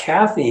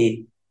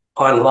Kathy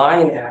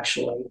online,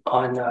 actually,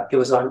 it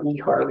was on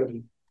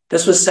eHarmony.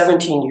 This was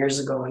 17 years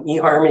ago, and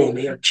eHarmony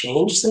may have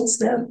changed since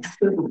then,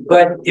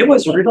 but it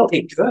was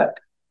really good.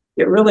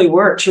 It really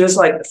worked. She was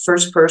like the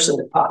first person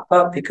to pop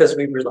up because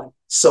we were like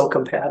so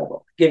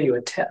compatible. Give you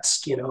a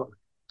test,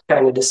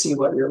 kind of to see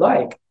what you're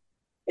like.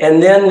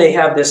 And then they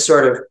have this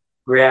sort of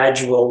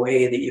gradual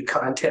way that you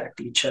contact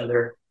each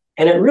other.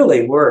 And it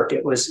really worked.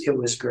 It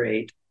was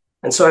great.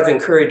 And so I've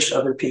encouraged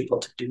other people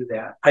to do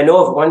that. I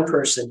know of one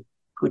person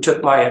who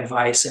took my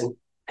advice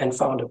and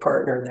found a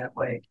partner that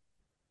way.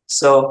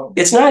 So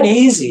it's not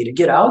easy to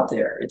get out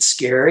there. It's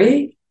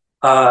scary.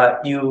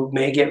 You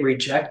may get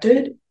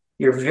rejected.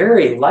 You're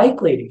very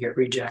likely to get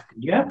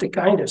rejected. You have to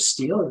kind of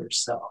steel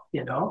yourself,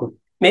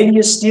 Maybe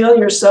you steel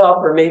yourself,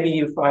 or maybe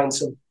you find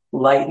some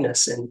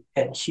lightness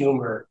and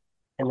humor,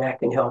 and that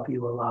can help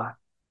you a lot.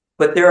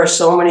 But there are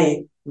so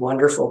many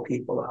wonderful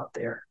people out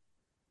there.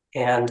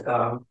 And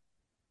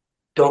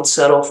don't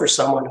settle for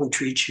someone who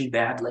treats you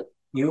badly.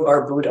 You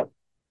are Buddha.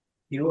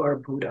 You are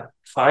Buddha.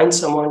 Find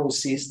someone who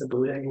sees the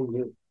Buddha in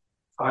you.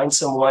 Find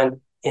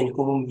someone in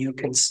whom you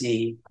can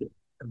see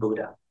the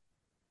Buddha.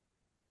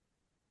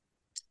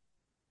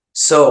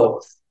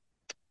 So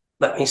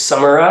let me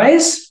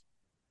summarize.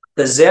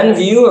 The Zen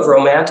view of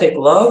romantic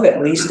love,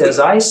 at least as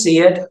I see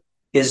it,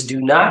 is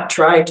do not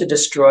try to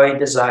destroy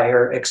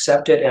desire,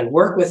 accept it and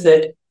work with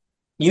it.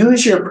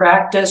 Use your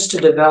practice to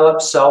develop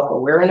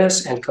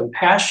self-awareness and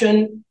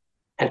compassion,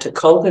 and to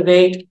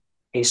cultivate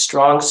a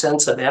strong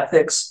sense of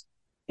ethics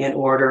in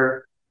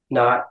order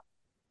not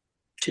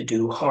to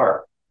do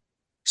harm.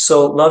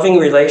 So loving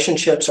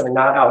relationships are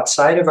not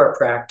outside of our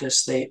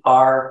practice, they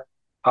are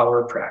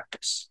our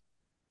practice.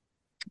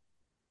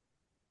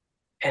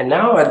 And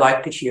now I'd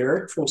like to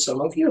hear from some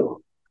of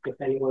you,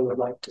 if anyone would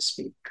like to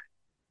speak.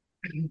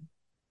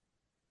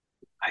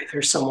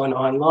 Either someone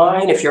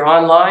online. If you're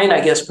online,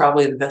 I guess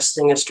probably the best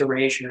thing is to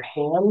raise your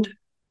hand.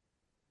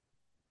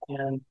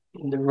 And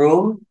in the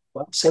room,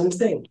 well, same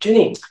thing.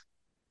 Ginny.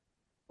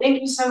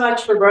 Thank you so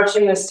much for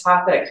broaching this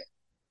topic,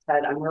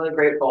 Ted. I'm really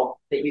grateful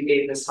that you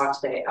gave this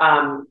talk today.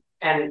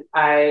 And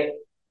I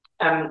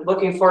am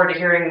looking forward to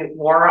hearing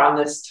more on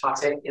this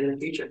topic in the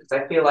future, because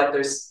I feel like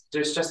there's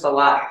just a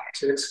lot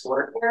to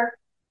explore here.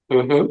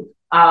 Mm-hmm.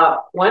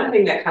 One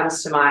thing that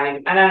comes to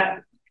mind, and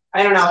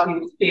I don't know if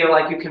you feel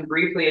like you can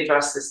briefly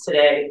address this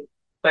today,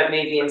 but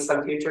maybe in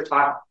some future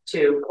talk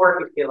too,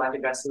 or if you feel like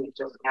addressing it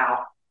just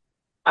now.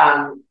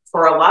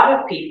 For a lot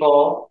of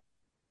people,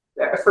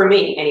 for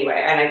me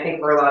anyway, and I think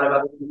for a lot of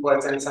other people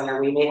at Zen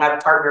Center, we may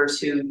have partners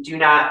who do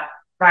not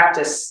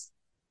practice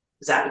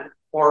Zen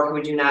or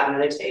who do not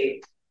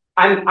meditate.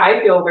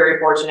 I feel very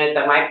fortunate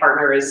that my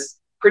partner is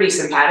pretty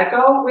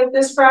simpatico with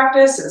this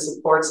practice and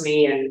supports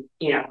me, and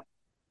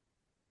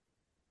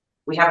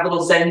we have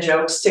little Zen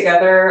jokes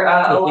together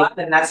a lot,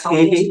 and that's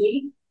helpful to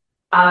me.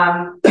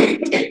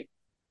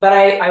 But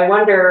I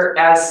wonder,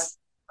 as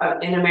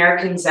in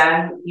American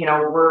Zen,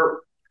 we're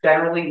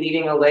generally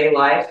leading a lay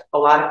life. A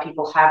lot of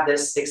people have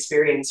this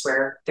experience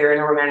where they're in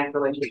a romantic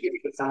relationship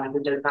with someone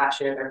who does not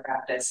share their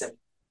practice. And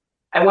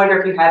I wonder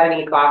if you have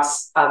any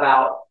thoughts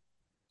about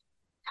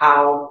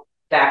how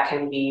that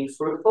can be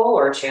fruitful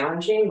or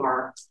challenging,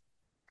 or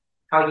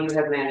how you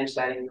have managed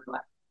that in your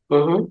life.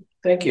 Mm-hmm.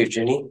 Thank you,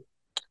 Ginny.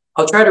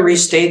 I'll try to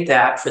restate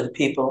that for the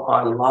people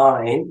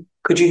online.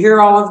 Could you hear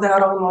all of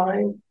that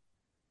online?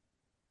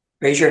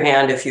 Raise your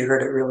hand if you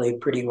heard it really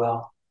pretty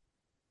well.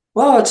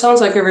 Well, it sounds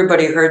like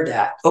everybody heard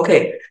that.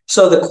 Okay,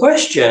 so the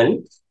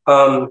question,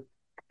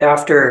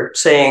 after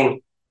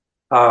saying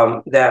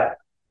that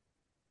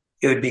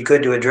it would be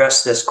good to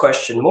address this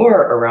question more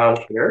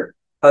around here,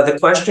 the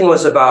question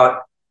was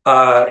about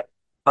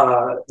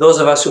those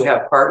of us who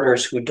have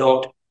partners who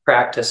don't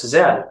practice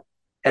Zen.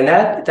 And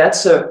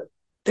that's a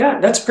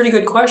pretty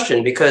good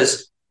question,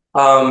 because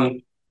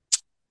if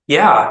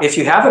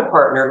you have a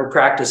partner who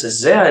practices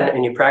Zen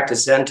and you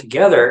practice Zen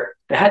together,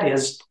 that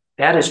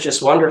is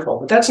just wonderful.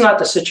 But that's not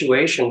the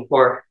situation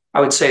for,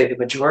 I would say, the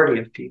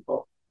majority of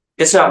people.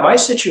 It's not my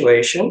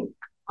situation.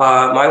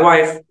 My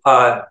wife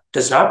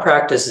does not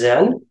practice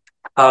Zen.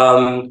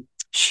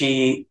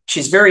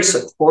 She's very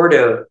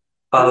supportive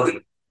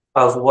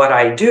of what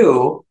I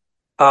do,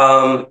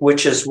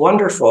 which is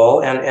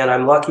wonderful, and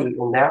I'm lucky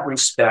in that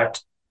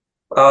respect.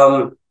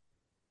 Um,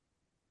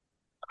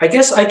 I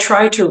guess I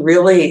try to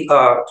really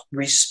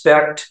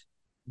respect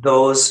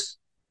those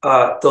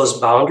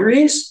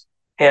boundaries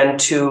and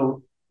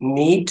to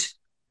meet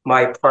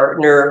my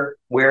partner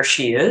where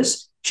she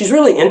is. She's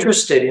really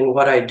interested in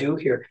what I do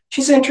here.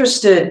 She's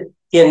interested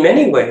in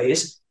many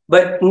ways,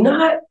 but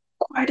not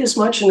quite as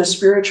much in the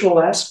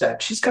spiritual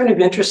aspect. She's kind of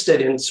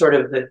interested in sort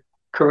of the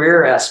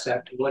career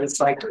aspect and what it's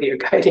like to be a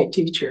guiding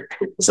teacher.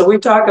 So we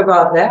talk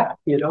about that,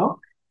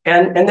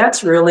 and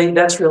that's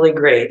really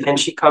great. And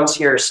she comes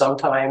here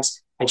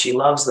sometimes, and she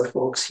loves the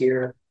folks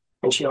here,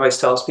 and she always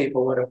tells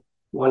people what a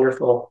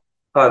wonderful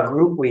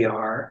group we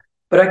are.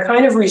 But I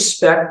kind of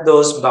respect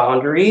those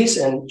boundaries,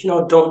 and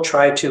don't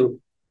try to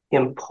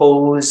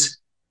impose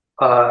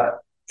uh,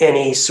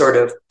 any sort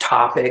of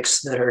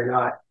topics that are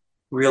not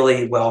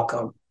really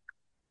welcome.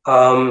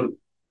 Um,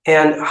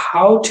 and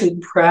how to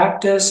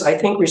practice, I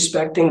think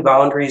respecting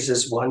boundaries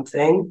is one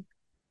thing.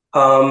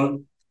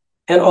 Um,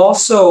 and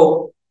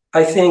also,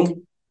 I think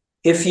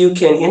if you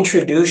can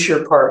introduce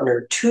your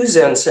partner to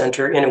Zen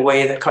Center in a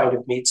way that kind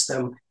of meets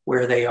them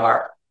where they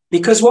are.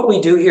 Because what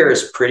we do here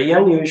is pretty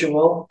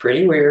unusual,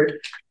 pretty weird.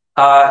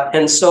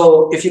 And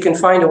so if you can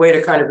find a way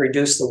to kind of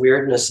reduce the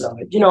weirdness of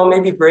it,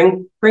 maybe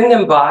bring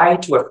them by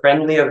to a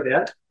friendly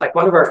event, like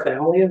one of our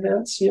family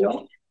events,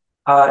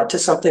 to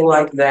something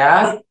like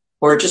that,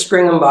 or just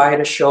bring them by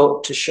to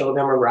show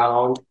them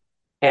around.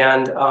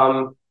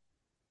 And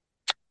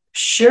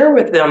share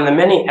with them the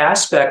many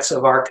aspects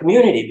of our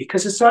community,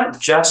 because it's not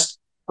just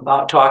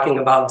about talking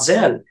about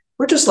Zen.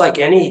 We're just like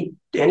any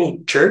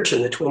church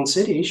in the Twin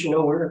Cities.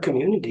 We're a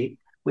community.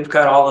 We've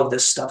got all of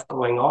this stuff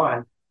going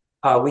on.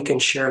 We can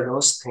share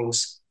those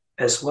things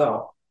as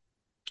well.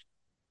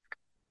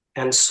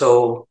 And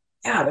so,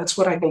 yeah, that's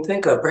what I can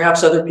think of.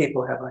 Perhaps other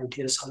people have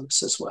ideas on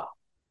this as well.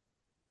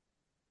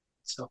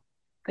 So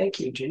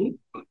thank you, Ginny.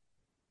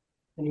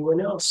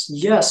 Anyone else?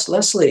 Yes,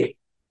 Leslie.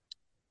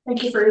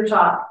 Thank you for your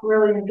talk.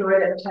 Really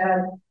enjoyed it,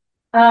 Ted.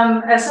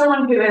 As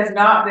someone who has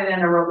not been in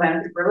a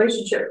romantic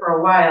relationship for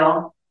a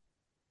while,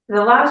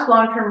 the last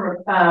long-term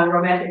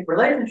romantic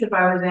relationship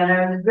I was in,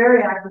 I was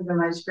very active in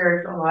my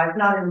spiritual life,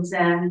 not in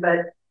Zen,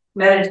 but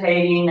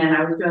meditating, and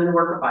I was doing the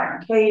work of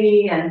Byron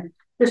Katie and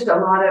just a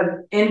lot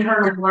of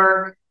internal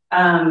work.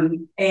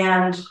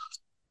 And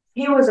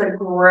he was a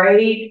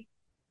great,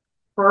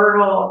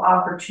 fertile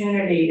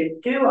opportunity to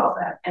do all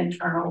that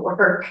internal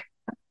work.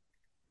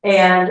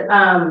 And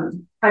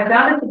I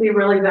found it to be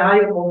really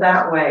valuable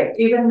that way,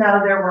 even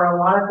though there were a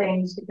lot of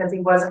things, because he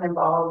wasn't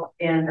involved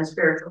in a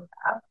spiritual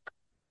path,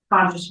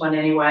 conscious one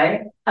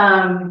anyway.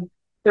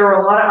 There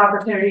were a lot of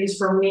opportunities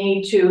for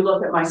me to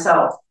look at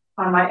myself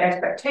on my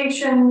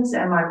expectations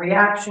and my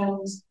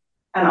reactions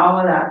and all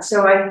of that.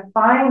 So I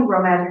find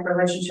romantic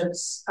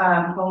relationships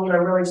hold a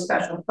really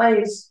special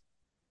place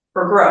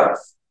for growth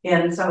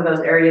in some of those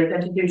areas,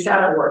 and to do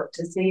shadow work,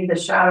 to see the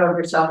shadow of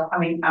yourself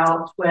coming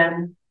out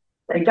when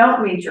they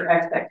don't meet your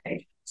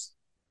expectations.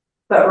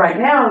 But right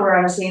now, where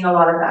I'm seeing a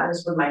lot of that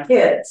is with my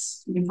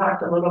kids. You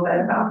talked a little bit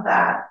about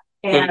that.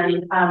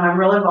 And I'm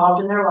real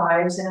involved in their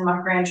lives and in my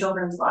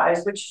grandchildren's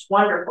lives, which is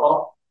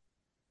wonderful.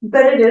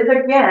 But it is,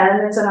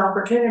 again, it's an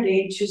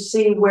opportunity to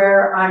see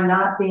where I'm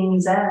not being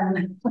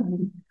Zen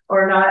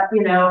or not,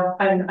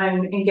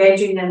 I'm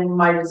engaging in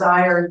my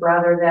desires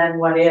rather than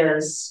what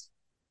is.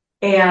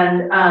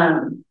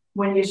 And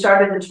when you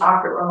started the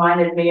talk, it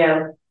reminded me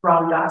of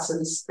Ram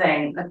Dass's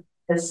thing,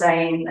 his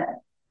saying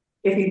that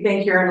if you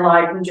think you're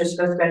enlightened, just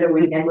go spend a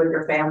weekend with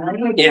your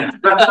family. Yeah.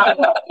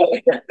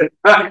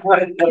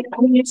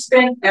 When you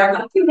spend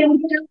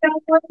everything with your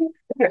family,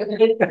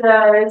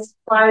 it's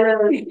quite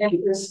an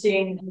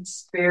interesting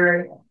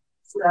experience.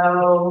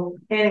 So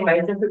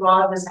anyway, since we've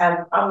all of us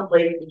had,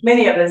 probably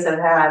many of us have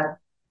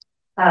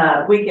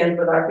had weekends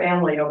with our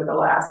family over the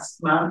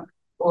last month,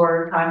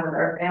 or time with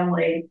our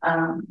family.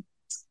 And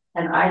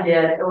I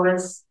did. It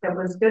was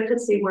good to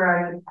see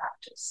where I could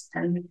practice.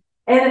 And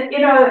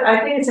I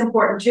think it's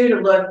important too to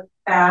look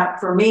at,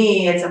 for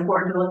me, it's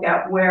important to look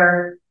at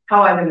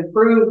how I've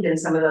improved in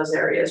some of those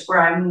areas where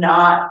I'm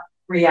not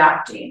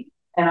reacting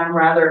and I'm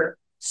rather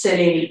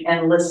sitting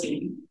and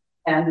listening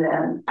and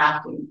then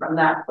acting from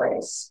that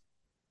place.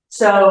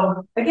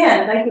 So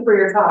again, thank you for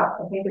your talk.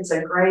 I think it's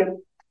a great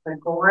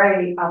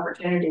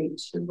opportunity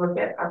to look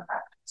at our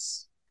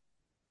practice.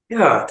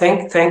 Yeah,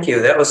 thank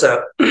you. That was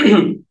a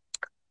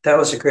that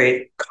was a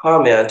great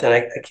comment, and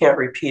I can't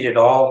repeat it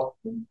all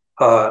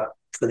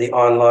for the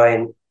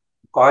online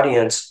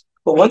audience.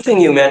 But one thing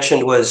you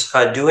mentioned was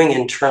doing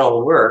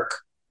internal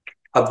work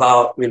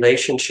about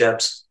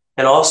relationships,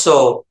 and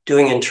also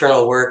doing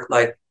internal work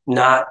like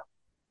not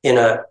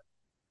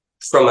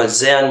from a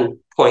Zen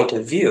point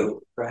of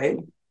view, right?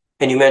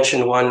 And you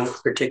mentioned one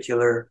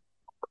particular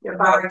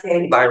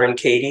Byron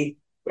Katie.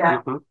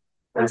 Yeah. Mm-hmm.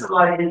 That's a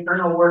lot of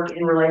internal work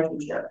in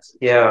relationships.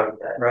 Yeah,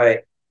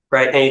 right.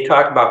 right. And you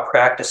talked about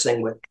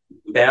practicing with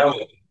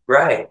family.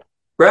 Right,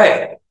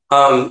 right.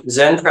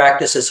 Zen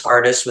practice is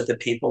hardest with the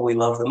people we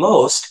love the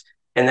most,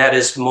 and that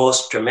is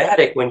most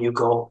dramatic when you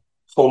go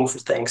home for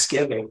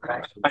Thanksgiving,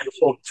 right?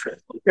 Home for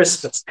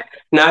Christmas.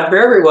 Not for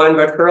everyone,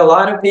 but for a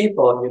lot of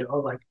people,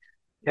 like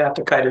you have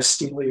to kind of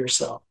steel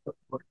yourself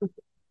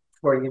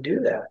before you do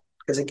that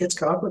because it gets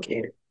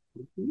complicated.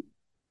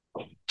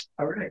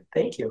 All right,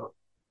 thank you.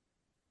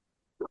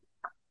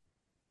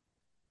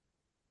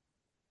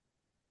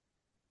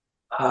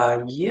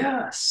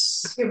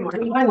 Yes. Good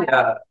morning.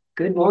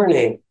 Good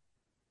morning.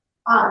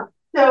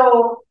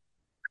 So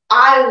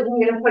I'm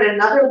going to put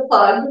another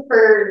plug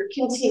for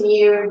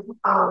continued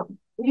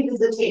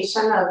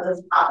revisitation of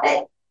this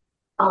topic.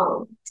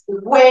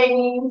 When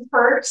you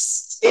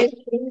first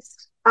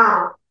introduced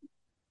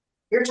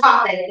your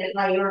topic and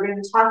what you were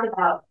going to talk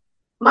about,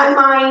 my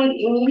mind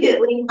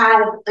immediately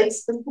had like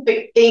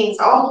specific things.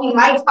 Oh, he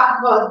might talk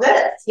about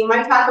this. He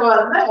might talk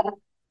about this.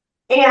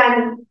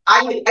 And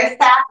I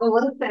sat and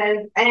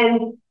listened,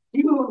 and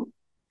you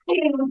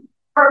came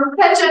from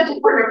such a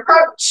different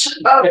approach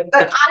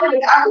that I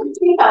would ever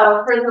think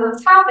of for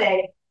this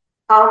topic.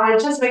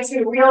 It just makes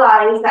me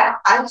realize that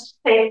I should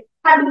say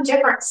having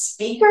different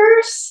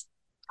speakers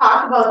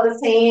talk about the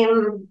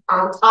same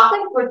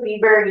topic would be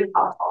very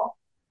helpful.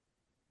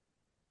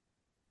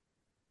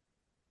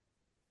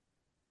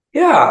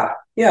 Yeah,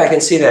 I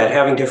can see that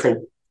having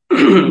different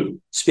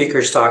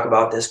speakers talk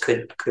about this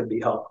could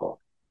be helpful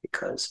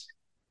because,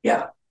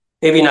 yeah,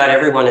 maybe not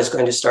everyone is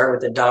going to start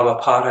with the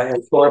Dhammapada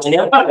and form.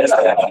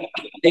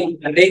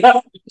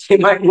 They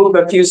might move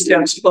a few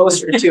steps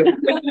closer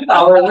to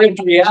our lived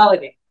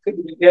reality.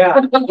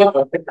 Yeah.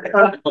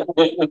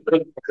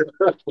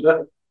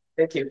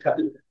 Thank you,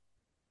 Todd.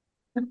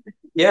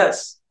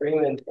 Yes,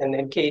 Raymond, and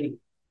then Katie.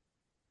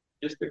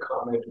 Just a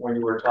comment when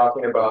you were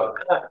talking about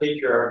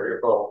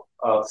patriarchal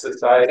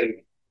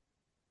society.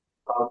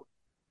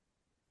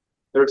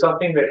 There was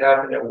something that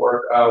happened at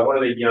work. One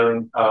of the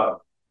young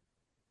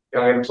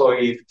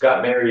employees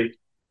got married,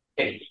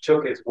 and he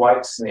took his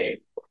wife's name,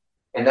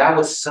 and that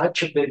was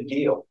such a big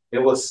deal. It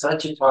was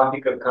such a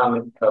topic of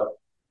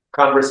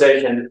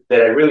conversation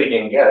that I really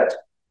didn't get.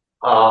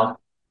 But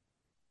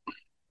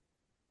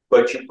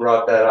you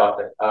brought that up.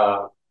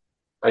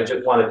 I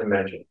just wanted to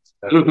mention.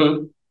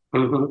 Mm-hmm.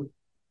 Mm-hmm.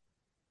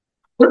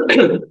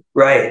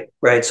 Right.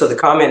 So the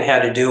comment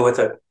had to do with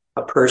a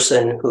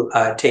person who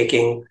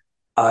taking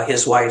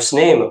his wife's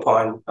name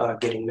upon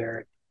getting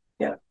married.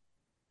 Yeah.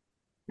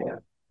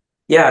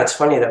 It's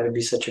funny that would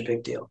be such a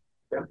big deal.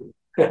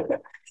 Yeah.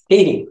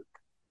 Katie.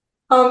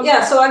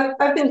 So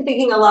I've been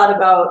thinking a lot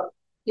about,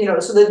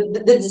 so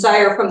the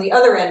desire from the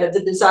other end of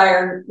the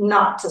desire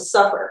not to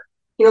suffer.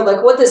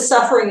 Like what does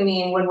suffering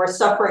mean when we're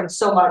suffering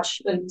so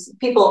much and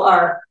people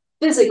are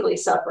physically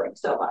suffering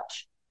so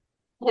much?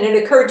 And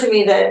it occurred to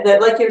me that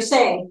like you're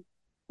saying,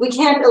 we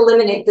can't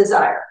eliminate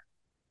desire.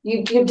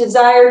 You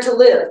desire to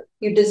live.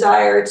 You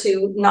desire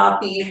to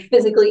not be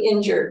physically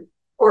injured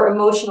or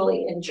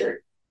emotionally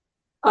injured.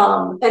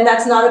 And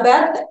that's not a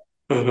bad thing.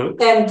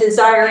 Mm-hmm. And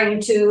desiring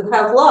to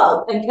have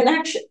love and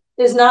connection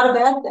is not a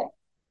bad thing.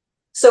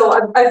 So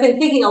I've been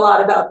thinking a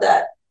lot about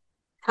that,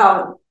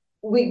 how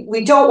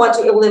we don't want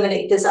to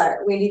eliminate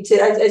desire. We need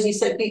to, as you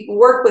said,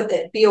 work with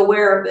it, be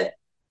aware of it,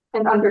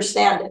 and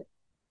understand it.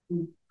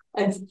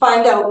 And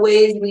find out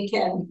ways we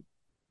can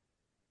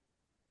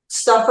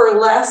suffer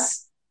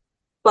less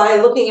by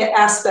looking at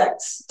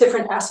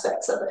different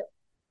aspects of it.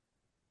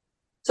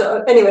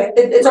 So anyway,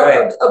 it's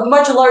right. a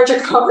much larger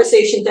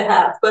conversation to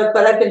have, but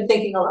I've been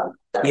thinking a lot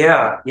about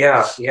that.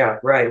 Yeah,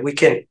 right. We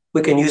can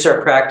use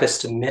our practice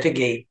to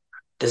mitigate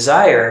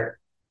desire.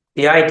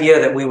 The idea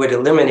that we would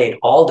eliminate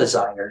all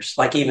desires,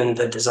 like even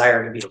the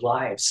desire to be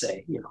alive,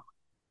 say,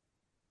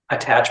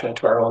 attachment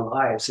to our own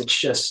lives, it's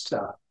just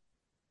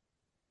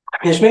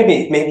there's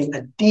maybe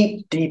a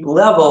deep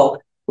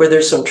level where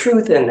there's some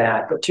truth in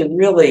that, but to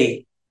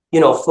really,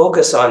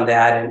 focus on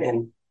that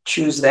and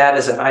choose that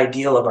as an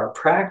ideal of our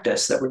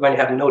practice, that we're going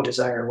to have no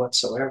desire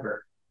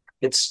whatsoever.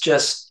 It's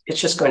just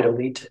going to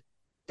lead to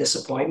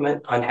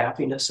disappointment,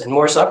 unhappiness, and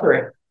more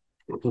suffering.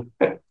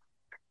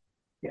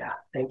 Yeah,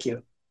 thank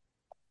you.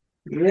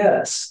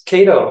 Yes,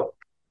 Cato.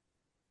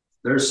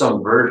 There's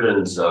some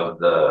versions of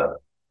the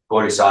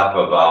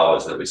Bodhisattva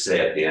vows that we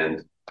say at the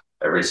end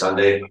every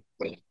Sunday.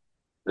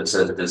 That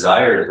says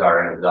desires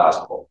are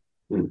inexhaustible.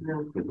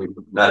 Mm-hmm.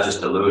 Not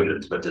just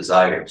illusions, but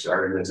desires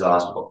are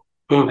inexhaustible.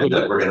 Mm-hmm. And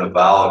that we're going to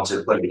vow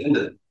to put it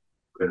into them.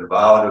 We're going to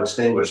vow to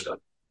extinguish them.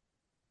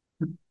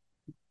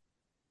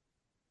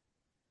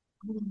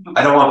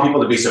 I don't want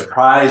people to be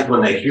surprised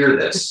when they hear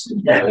this.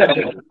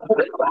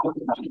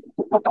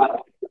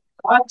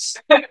 What?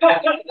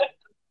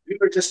 We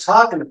were just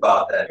talking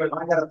about that.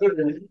 I got to put it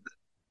in.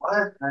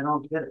 What? I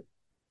don't get it.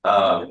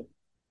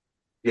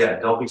 Yeah,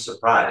 don't be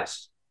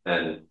surprised.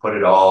 And put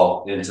it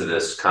all into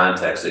this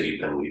context that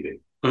you've been weaving.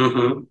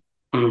 Mm-hmm.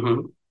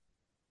 Mm-hmm.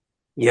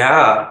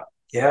 Yeah.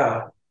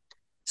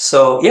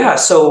 So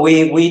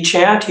we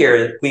chant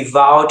here, we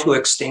vow to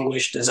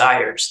extinguish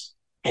desires.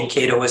 And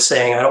Cato was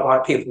saying, I don't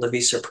want people to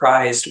be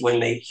surprised when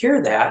they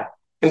hear that.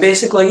 And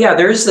basically, yeah,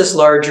 there is this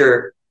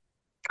larger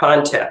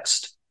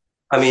context.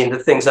 I mean, the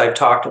things I've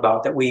talked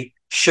about that we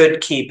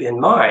should keep in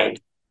mind.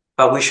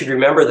 We should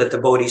remember that the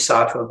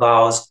bodhisattva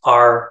vows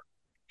are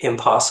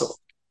impossible,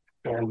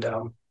 and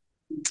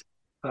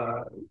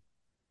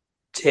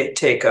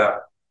take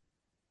a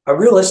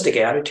realistic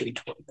attitude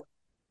toward them.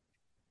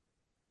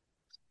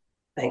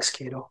 Thanks,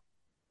 Cato.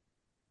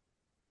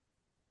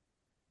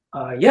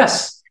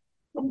 Yes.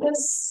 In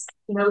this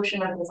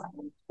notion of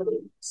design,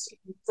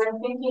 I'm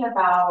thinking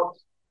about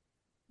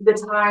the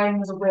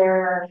times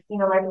where, you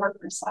know, my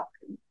partner's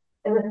suffering.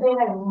 And the thing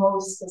I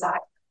most desire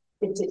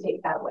is to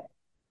take that away.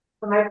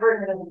 But my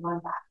partner doesn't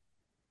want that.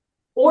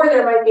 Or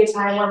there might be a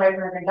time where my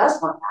partner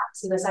does want that.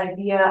 So this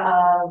idea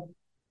of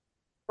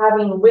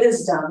having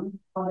wisdom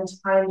on the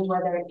times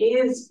where there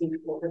is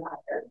mutual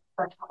desire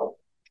for help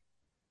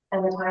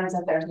and the times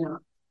that there's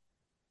not.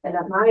 And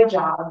that my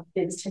job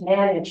is to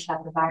manage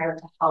that desire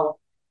to help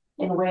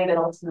in a way that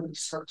ultimately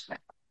serves me.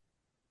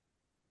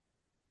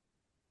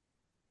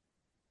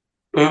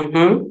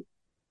 Mm-hmm.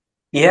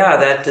 Yeah,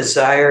 that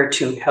desire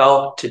to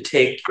help, to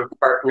take your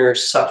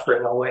partner's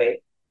suffering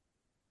away.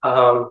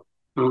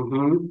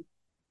 Mm-hmm.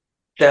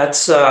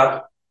 That's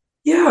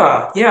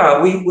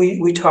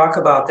we talk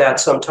about that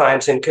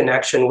sometimes in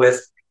connection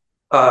with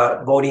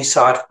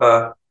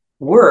bodhisattva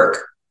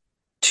work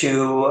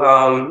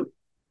to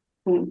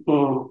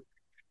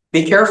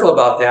be careful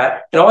about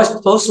that and always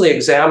closely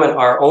examine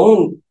our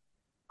own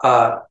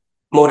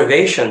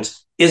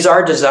motivations. Is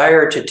our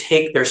desire to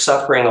take their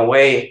suffering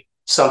away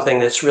something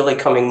that's really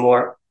coming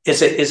more?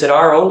 Is it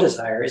our own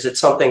desire? Is it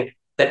something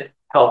that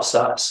helps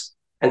us?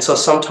 And so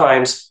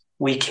sometimes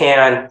we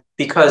can,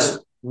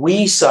 because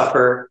we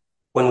suffer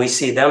when we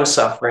see them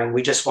suffering,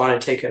 we just want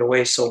to take it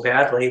away so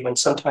badly when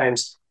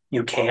sometimes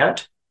you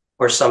can't,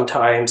 or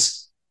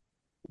sometimes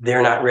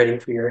they're not ready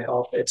for your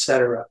help,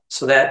 etc.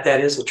 So that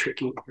is a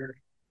tricky area.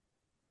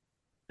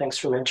 Thanks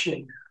for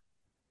mentioning that.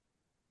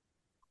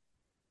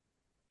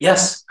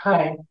 Yes.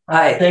 Hi.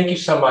 Hi. Thank you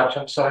so much.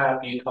 I'm so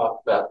happy you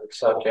talked about this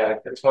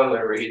subject. It's one of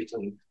the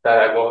reasons that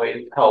I've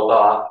always held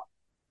off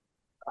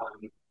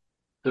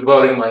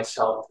devoting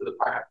myself to the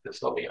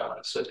practice, I'll be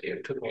honest with you.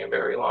 It took me a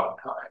very long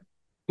time.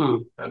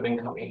 I've been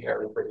coming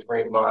here for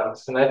 3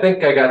 months. And I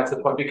think I got to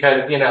the point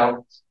because, you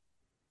know,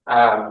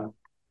 I've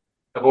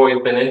always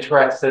been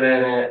interested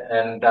in it.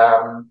 And,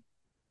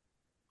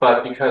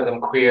 but because I'm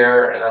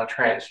queer and I'm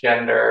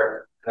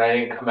transgender, and I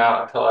didn't come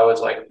out until I was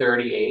like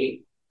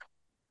 38,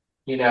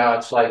 you know,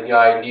 it's like the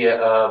idea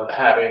of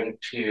having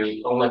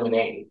to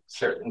eliminate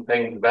certain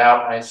things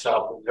about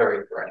myself is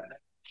very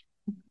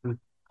threatening.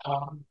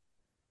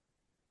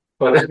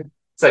 But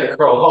it's like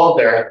grow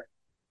older,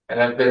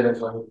 and I've been this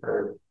way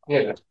for,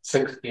 you know,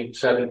 16,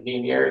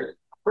 17 years.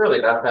 Really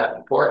not that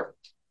important.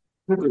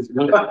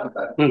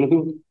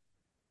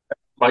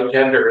 My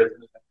gender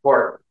isn't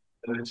important.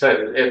 And it's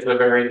a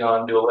very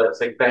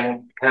non-dualistic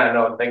thing. You kind of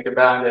don't think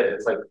about it.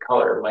 It's like the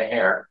color of my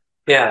hair.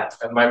 Yeah.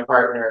 And my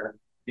partner,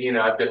 you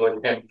know, I've been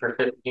with him for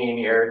 15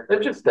 years.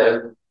 It just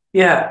is.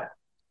 Yeah.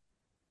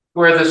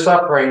 Where the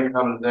suffering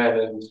comes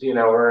in is, you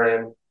know,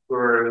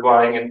 we're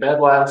lying in bed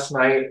last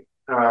night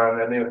in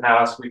a new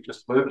house. We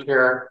just moved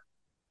here.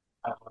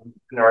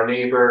 And our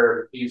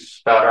neighbor,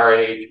 he's about our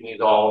age and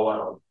he's all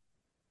alone.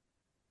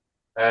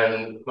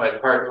 And my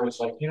partner was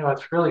like, you know,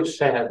 it's really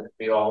sad to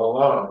be all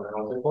alone. And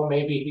I was like, well,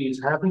 maybe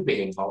he's happy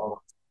being all alone.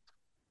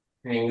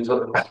 And he was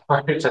looking at my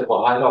partner and said,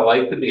 well, I don't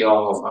like to be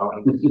all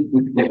alone.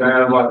 And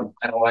I'm like,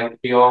 I don't like to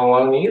be all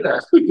alone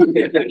either. And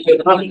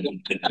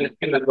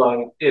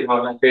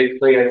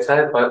basically I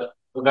said, but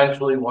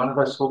eventually one of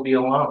us will be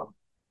alone.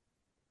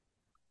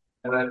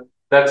 And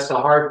that's the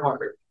hard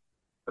part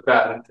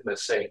about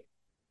intimacy.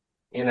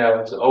 You know,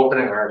 it's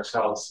opening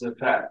ourselves to the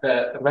fact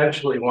that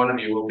eventually one of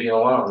you will be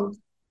alone.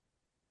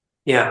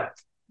 Yeah.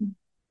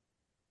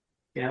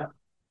 Yeah.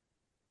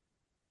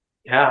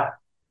 Yeah.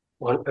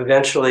 Well,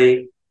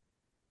 eventually,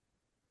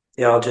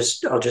 yeah, I'll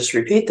just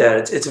repeat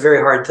that. It's a very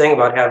hard thing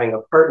about having a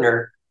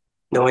partner,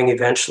 knowing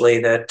eventually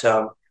that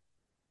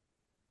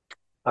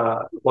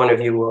one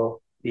of you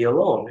will be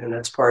alone. And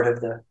that's part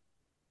of the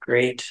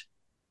great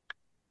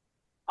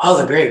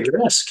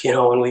risk, you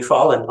know, when we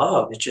fall in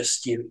love. It's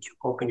just you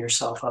open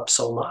yourself up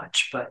so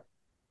much. But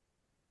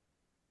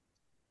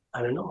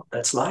I don't know,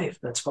 that's life.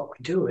 That's what we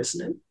do,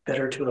 isn't it?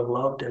 Better to have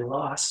loved than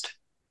lost.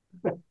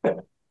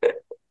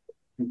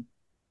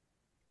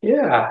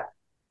 Yeah.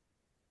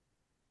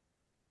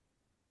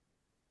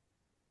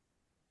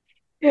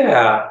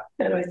 Yeah.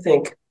 And I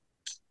think,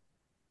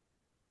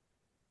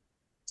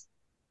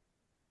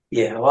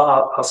 yeah,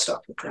 well, I'll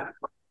stop with that.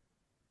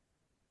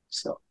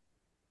 So,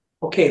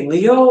 okay,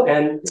 Leo,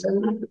 and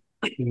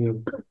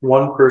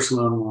one person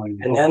online.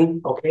 And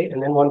then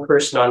one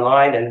person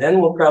online, and then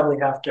we'll probably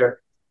have to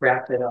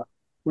wrap it up.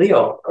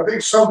 Leo. I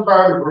think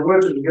sometimes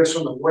religion gets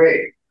in the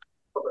way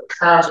of the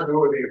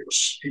continuity of the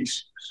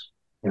species.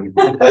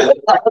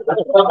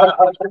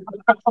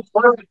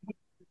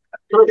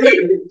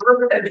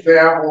 Perfect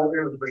example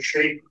is the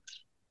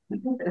Shakers.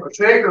 The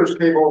Shakers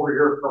came over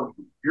here from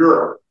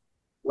Europe,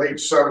 late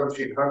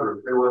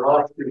 1700s. They were an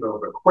offshoot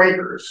of the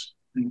Quakers.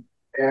 And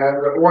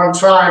at one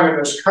time in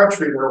this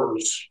country, there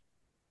was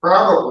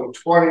probably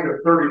 20 to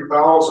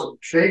 30,000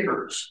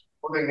 Shakers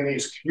living in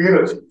these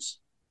communities.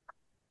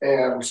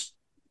 And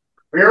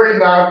very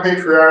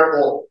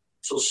non-patriarchal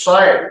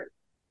society,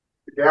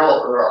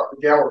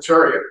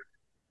 egalitarian.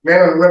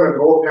 Men and women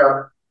both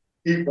have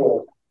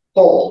equal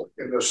pull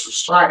in this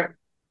society,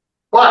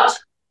 but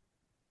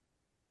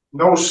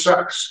no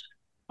sex.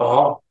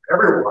 Oh,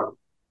 Everyone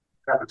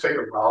had to take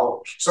a vow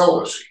of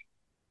celibacy.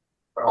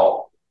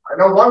 Well, I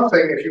know one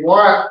thing, if you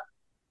want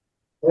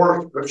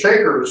more the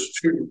Shakers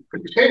to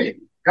continue,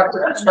 you have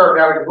to start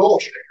having a little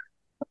shaker.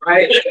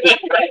 right.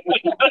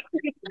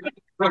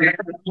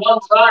 One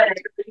time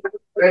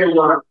they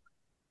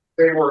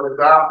were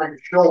adopting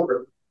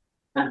children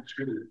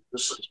into the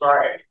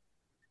society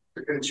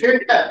to continue,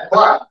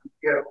 but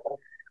you know,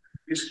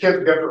 these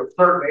kids get to a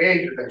certain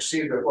age and they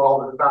see that, well,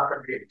 there's not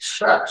going to be any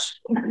sex.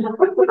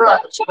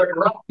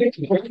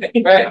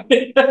 Right.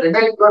 They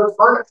make good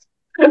furniture.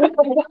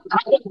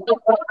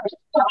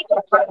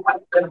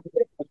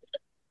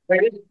 They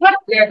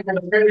can't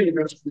continue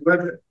this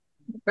religion.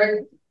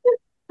 Think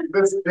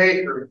this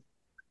day,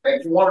 I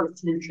think one or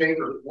two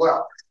chambers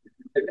left.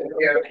 And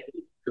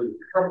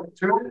come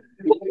to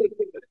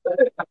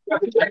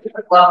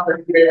well,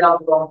 they have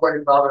one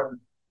place out in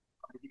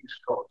the East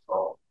Coast,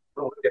 so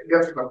it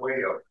gets in the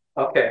way of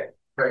Okay.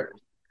 things.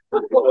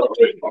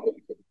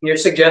 You're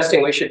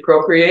suggesting we should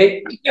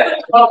procreate?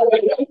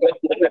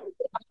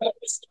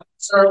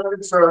 So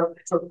it's a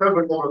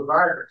physical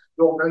desire. It's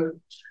built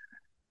in.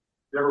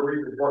 You ever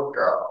read the book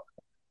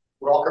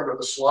Welcome to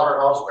the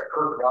Slaughterhouse by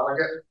Kurt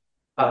Vonnegut?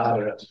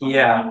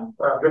 Yeah.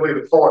 Billy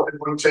the Poet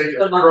wouldn't take it.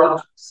 The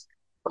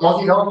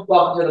monkey house?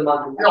 Welcome to the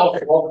monkey. Yeah,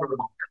 okay, welcome to the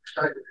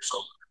monkey. So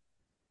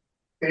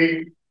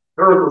the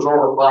earth was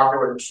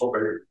overpopulated, so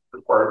they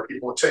required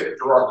people to take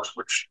drugs,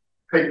 which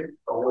take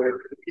away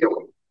the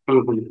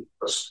healing,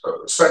 the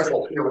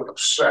central healing of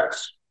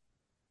sex.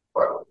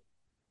 But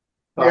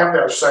you have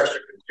to have sex to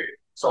continue.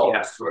 That's all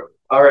that's to it.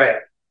 All right.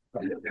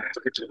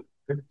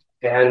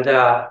 And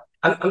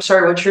I'm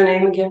sorry, what's your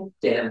name again?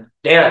 Dan.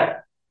 Dan.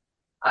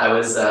 I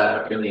was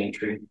really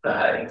intrigued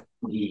by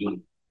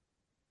the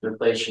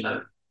relation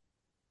of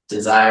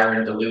desire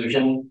and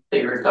delusion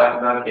that you were talking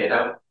about,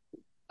 Kato.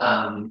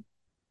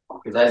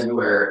 Because as you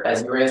were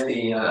at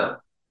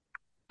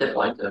the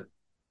point of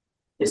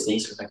his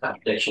thesis and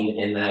contradiction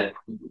in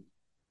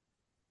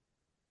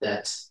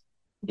that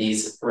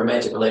these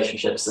romantic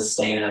relationships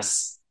sustain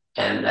us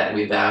and that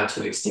we vow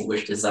to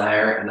extinguish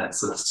desire, and that's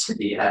supposed to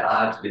be at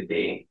odds with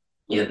the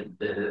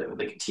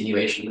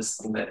continuation of this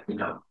thing that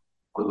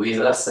buoys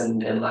us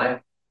in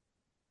life.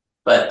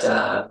 But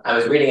I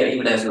was reading it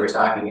even as we were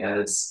talking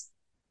as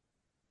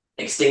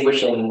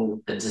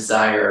extinguishing the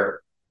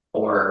desire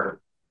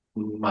for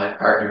my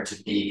partner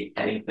to be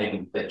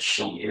anything that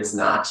she is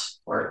not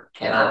or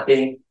cannot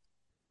be.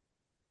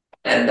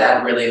 And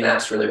that really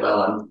maps really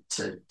well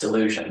onto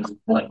delusion.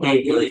 Like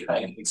really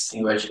trying to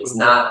extinguish is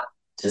not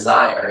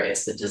desire,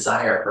 it's the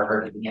desire for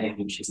her to be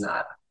anything she's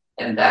not.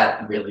 And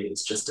that really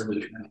is just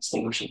delusion,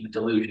 extinguishing the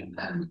delusion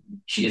that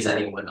she is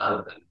anyone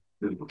other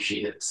than who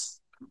she is.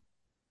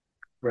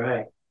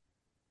 Right.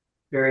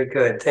 Very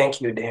good.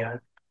 Thank you, Dan.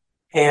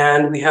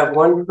 And we have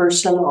one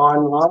person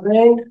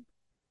online.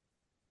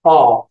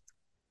 Paul.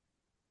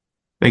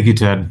 Thank you,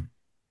 Ted.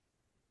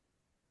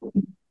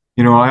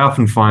 I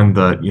often find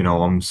that,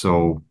 I'm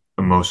so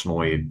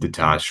emotionally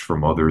detached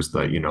from others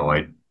that,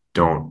 I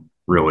don't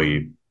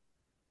really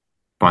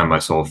find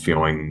myself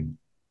feeling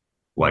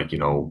like,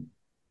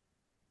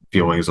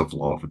 feelings of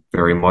love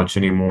very much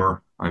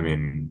anymore. I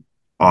mean,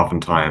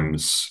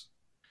 oftentimes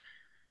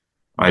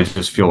I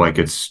just feel like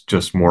it's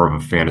just more of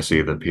a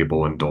fantasy that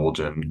people indulge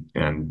in,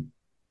 and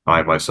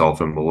I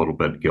myself am a little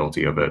bit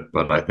guilty of it.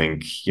 But I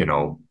think,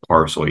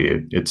 partially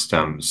it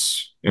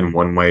stems in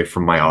one way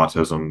from my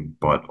autism,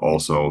 but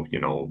also,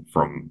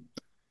 from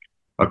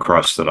a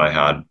crush that I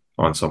had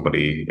on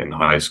somebody in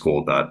high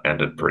school that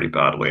ended pretty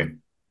badly.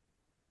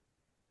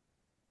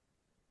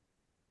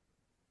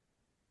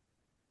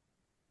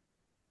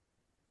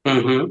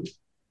 Mm-hmm.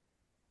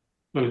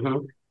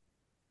 Mm-hmm.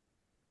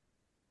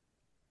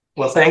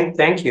 Well,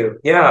 thank you.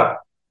 Yeah.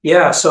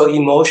 Yeah. So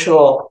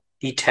emotional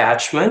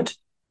detachment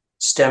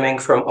stemming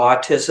from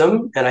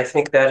autism. And I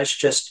think that is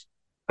just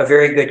a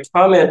very good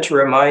comment to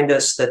remind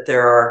us that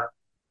there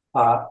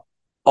are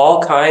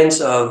all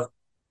kinds of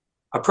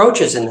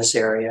approaches in this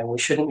area. And we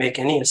shouldn't make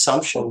any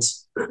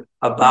assumptions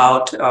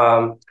about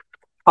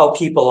how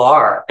people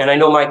are. And I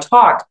know my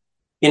talk,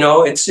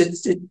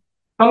 it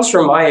comes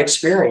from my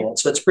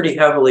experience. So it's pretty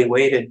heavily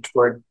weighted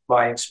toward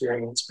my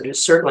experience, but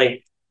it's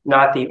certainly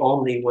not the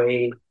only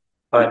way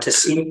to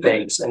see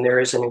things. And there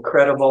is an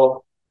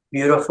incredible,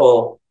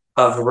 beautiful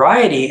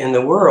variety in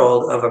the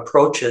world of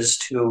approaches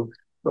to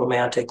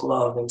romantic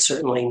love, and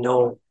certainly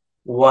no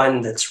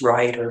one that's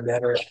right or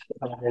better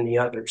than the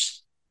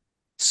others.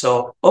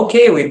 So,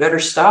 okay, we better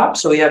stop.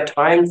 So we have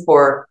time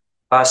for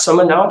some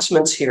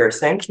announcements here.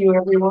 Thank you,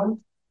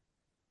 everyone.